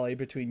dream ballet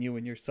between you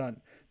and your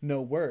son.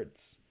 No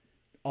words,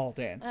 all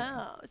dancing.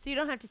 Oh, so you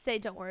don't have to say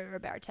 "Don't worry,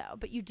 Roberto,"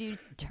 but you do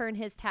turn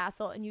his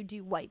tassel and you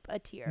do wipe a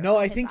tear. No,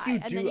 from I his think eye, you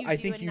and do. then you I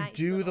think a you nice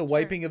do the little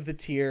wiping turn. of the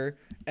tear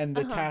and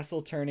the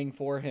tassel turning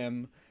for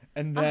him,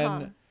 and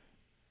then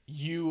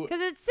you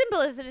Because it's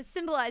symbolism. It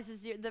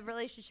symbolizes the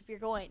relationship you're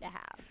going to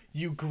have.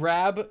 you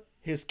grab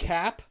his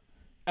cap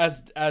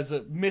as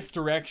a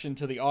misdirection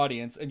to the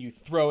audience, and you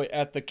throw it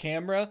at the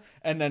camera,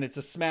 and then it's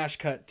a smash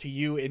cut to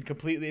you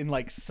completely in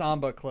like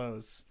samba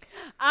clothes.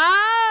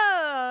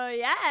 Oh,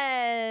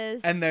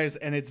 yes. And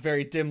it's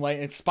very dim light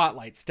and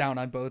spotlights down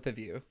on both of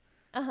you.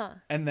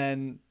 And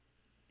then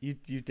you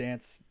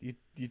dance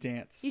you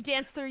dance. You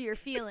dance through your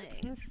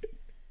feelings.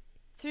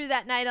 Through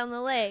that night on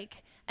the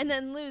lake. And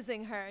then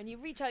losing her, and you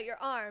reach out your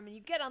arm, and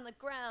you get on the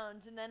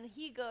ground, and then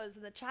he goes,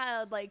 and the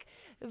child, like,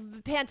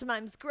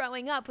 pantomimes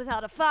growing up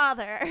without a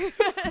father.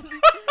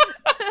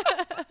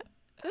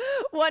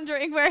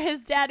 Wondering where his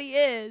daddy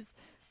is.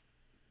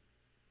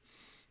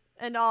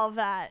 And all of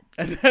that.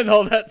 And then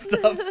all that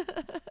stuff.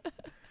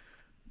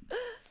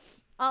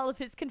 All of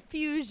his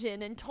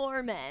confusion and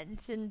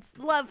torment and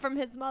love from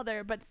his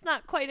mother, but it's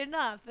not quite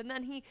enough. And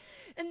then he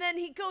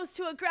goes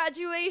to a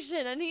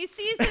graduation and he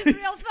sees his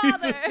real father.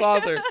 Sees his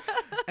father.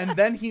 And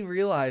then he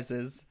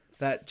realizes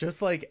that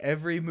just like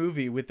every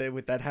movie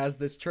that has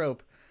this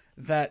trope,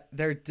 that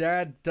their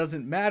dad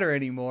doesn't matter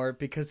anymore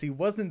because he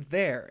wasn't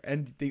there,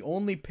 and the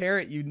only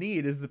parent you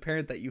need is the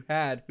parent that you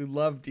had who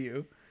loved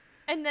you.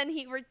 And then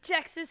he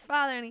rejects his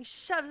father and he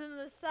shoves him to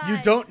the side.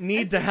 You don't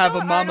need to have a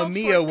Mamma Arnold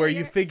Mia where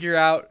you Schwarzenegger. figure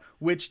out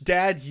which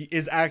dad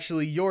is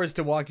actually yours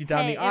to walk you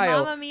down the in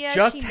aisle. Mamma Mia,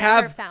 Just she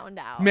have never found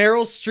out.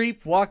 Meryl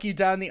Streep walk you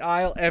down the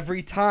aisle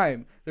every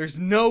time. There's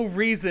no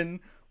reason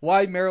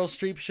why Meryl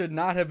Streep should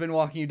not have been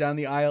walking you down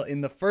the aisle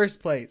in the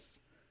first place.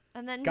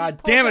 And then God he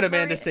pulls damn it, up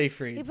Amanda He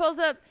Seyfried. pulls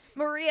up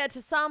Maria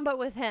to samba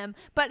with him.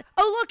 But,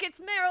 oh, look, it's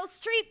Meryl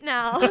Streep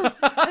now.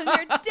 And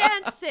they're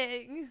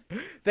dancing.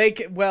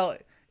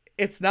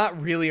 It's not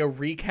really a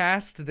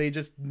recast. They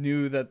just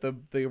knew that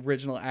the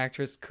original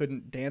actress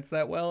couldn't dance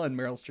that well, and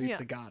Meryl Streep's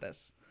a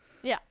goddess.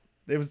 Yeah,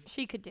 It was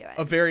she could do it.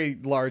 a very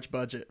large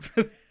budget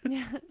for this.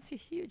 Yeah, it's a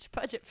huge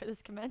budget for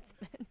this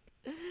commencement.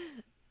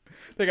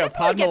 They got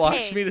People get Padma paid.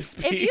 Lakshmi to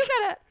speak.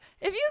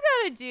 If you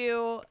gotta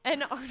do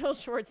an Arnold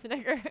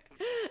Schwarzenegger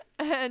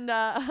and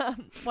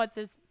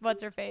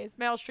what's her face,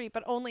 Meryl Streep,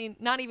 but only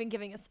not even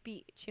giving a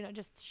speech,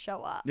 just to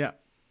show up. Yeah.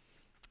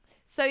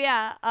 So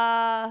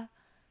yeah,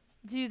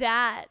 do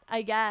that,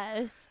 I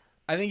guess.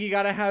 I think you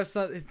gotta have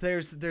some.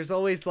 There's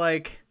always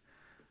like,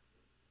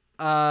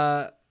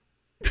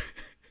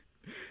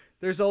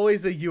 there's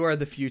always a "You Are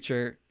the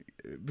Future"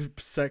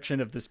 section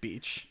of the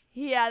speech.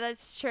 Yeah,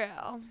 that's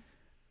true.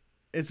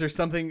 Is there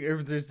something?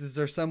 Is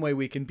there some way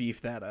we can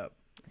beef that up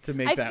to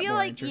make that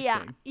more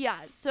interesting? Yeah.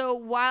 So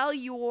while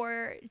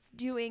you're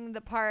doing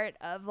the part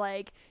of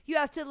like you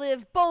have to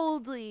live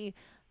boldly,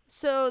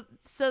 so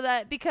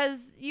that because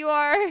you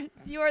are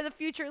the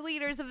future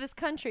leaders of this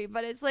country,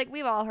 but it's like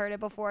we've all heard it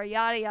before,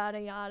 yada yada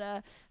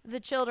yada. The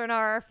children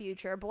are our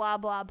future, blah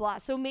blah blah.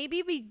 So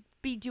maybe we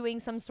be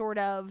doing some sort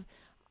of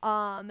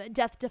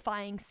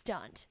death-defying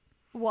stunt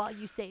while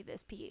you say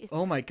this piece.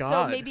 Oh my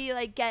God. So maybe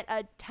like get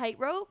a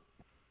tightrope.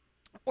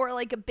 Or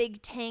like a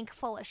big tank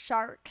full of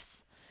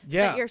sharks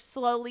that you're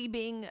slowly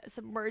being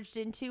submerged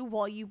into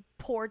while you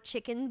pour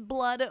chicken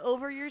blood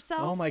over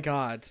yourself. Oh my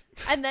God.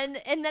 And then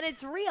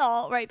it's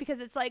real, right? Because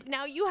it's like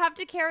now you have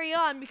to carry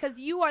on because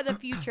you are the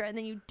future, and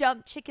then you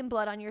dump chicken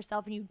blood on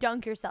yourself and you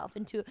dunk yourself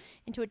into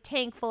a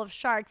tank full of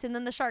sharks, and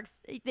then the sharks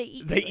they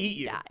eat you.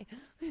 You. Die.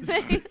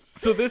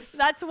 So this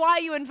That's why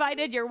you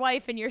invited your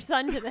wife and your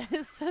son to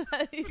this, so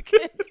that you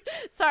could,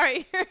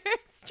 sorry, your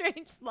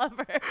estranged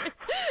lover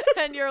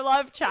and your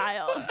love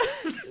child,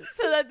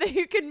 so that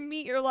you can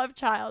meet your love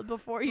child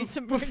before you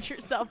submerge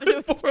yourself into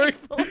a tank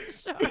full of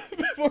sharks.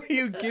 before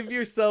you give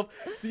yourself,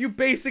 you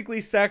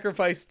basically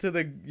sacrifice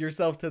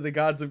yourself to the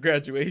gods of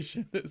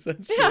graduation,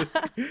 essentially.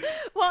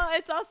 Well,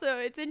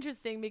 it's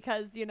interesting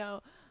because, you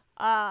know,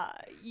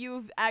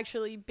 you've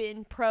actually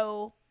been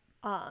pro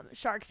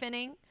shark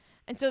finning.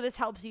 And so this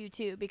helps you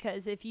too,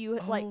 because if you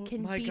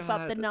can beef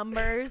up the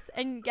numbers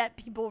and get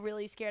people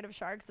really scared of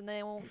sharks, then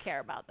they won't care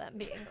about them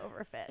being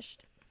overfished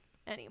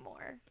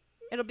anymore.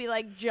 It'll be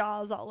like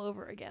Jaws all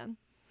over again.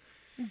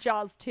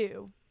 Jaws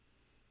 2.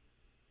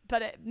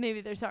 But maybe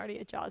there's already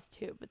a Jaws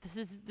 2, but this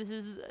is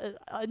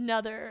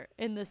another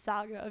in the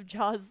saga of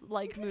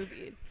Jaws-like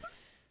movies.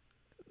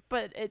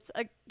 But it's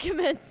a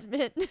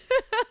commencement. You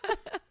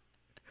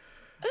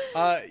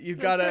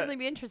It'll gotta certainly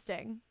be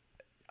interesting.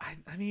 I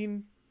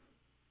mean,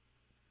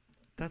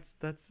 this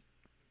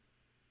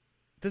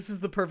is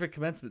the perfect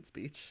commencement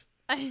speech.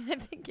 I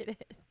think it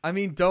is. I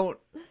mean,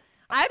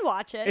 I'd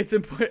watch it. it's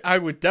important. I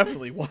would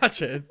definitely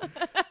watch it.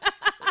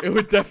 It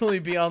would definitely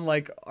be on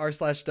like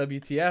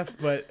r/WTF,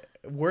 but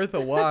worth a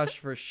watch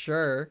for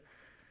sure.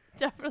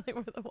 Definitely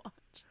worth a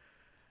watch.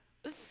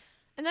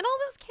 And then all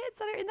those kids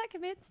that are in that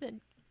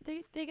commencement,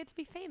 they get to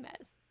be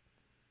famous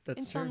That's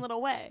in true. some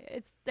little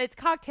way. It's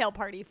cocktail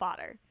party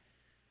fodder.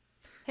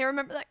 Hey,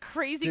 remember that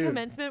crazy Dude.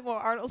 commencement where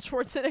Arnold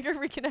Schwarzenegger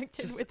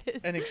reconnected Just with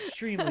his? an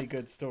extremely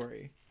good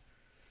story.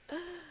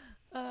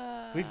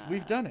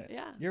 We've done it.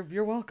 Yeah.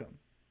 You're welcome.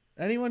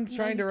 Anyone's And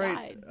trying to then he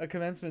write died. a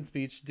commencement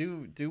speech,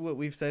 do what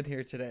we've said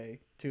here today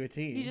to a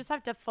T. You just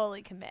have to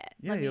fully commit.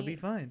 yeah, you'll be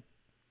fine.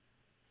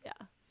 Yeah.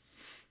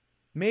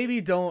 Maybe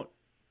don't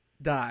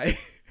die.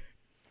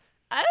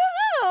 I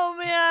don't know,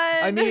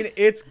 man. I mean,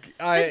 it's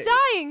the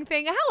dying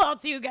thing. How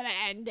else are you gonna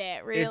end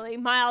it? Really,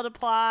 mild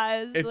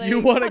applause. if like, you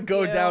want to fuck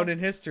go you. down in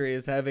history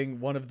as having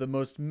one of the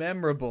most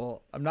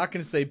memorable, I'm not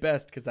going to say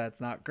best because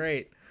that's not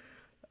great,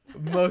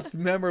 most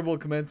memorable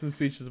commencement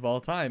speeches of all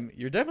time,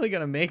 you're definitely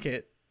going to make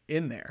it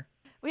in there.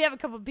 We have a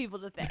couple people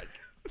to thank.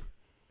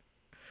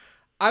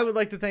 I would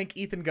like to thank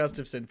Ethan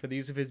Gustafson for the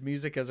use of his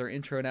music as our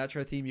intro and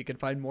outro theme. You can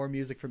find more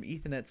music from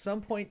Ethan at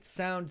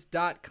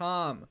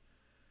somepointsound.com.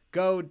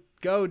 Go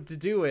to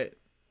do it.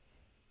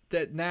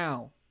 That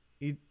now.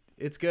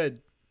 It's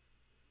good.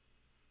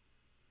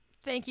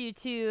 Thank you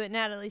to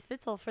Natalie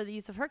Spitzel for the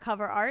use of her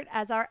cover art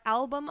as our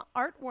album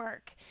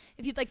artwork.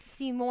 If you'd like to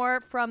see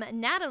more from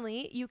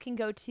Natalie, you can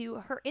go to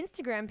her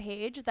Instagram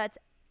page. That's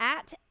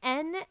at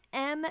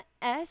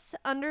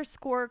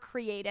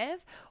NMS_creative,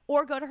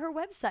 or go to her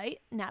website,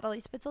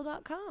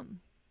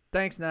 nataliespitzel.com.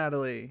 Thanks,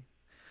 Natalie.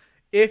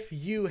 If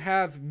you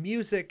have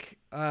music,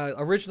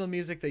 original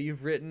music that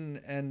you've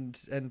written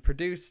and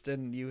produced,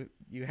 and you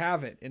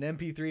have it in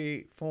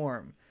MP3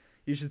 form,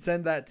 you should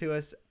send that to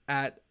us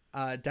at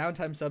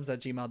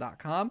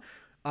downtimesubs@gmail.com.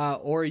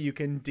 Or you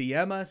can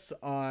DM us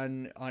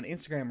on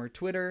Instagram or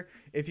Twitter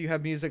if you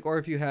have music, or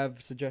if you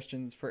have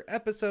suggestions for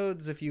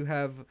episodes. If you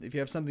have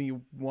something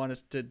you want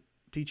us to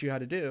teach you how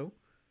to do,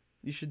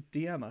 you should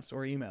DM us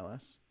or email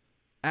us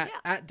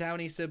at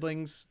Downey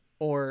Siblings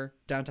or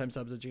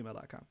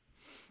downtimesubs@gmail.com.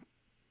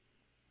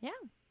 Yeah.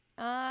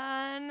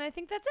 And I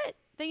think that's it.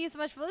 Thank you so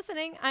much for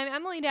listening. I'm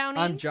Emily Downey.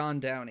 I'm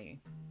John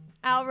Downey.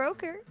 Al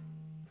Roker.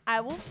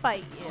 I will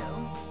fight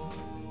you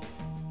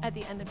at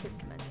the end of his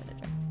commencement.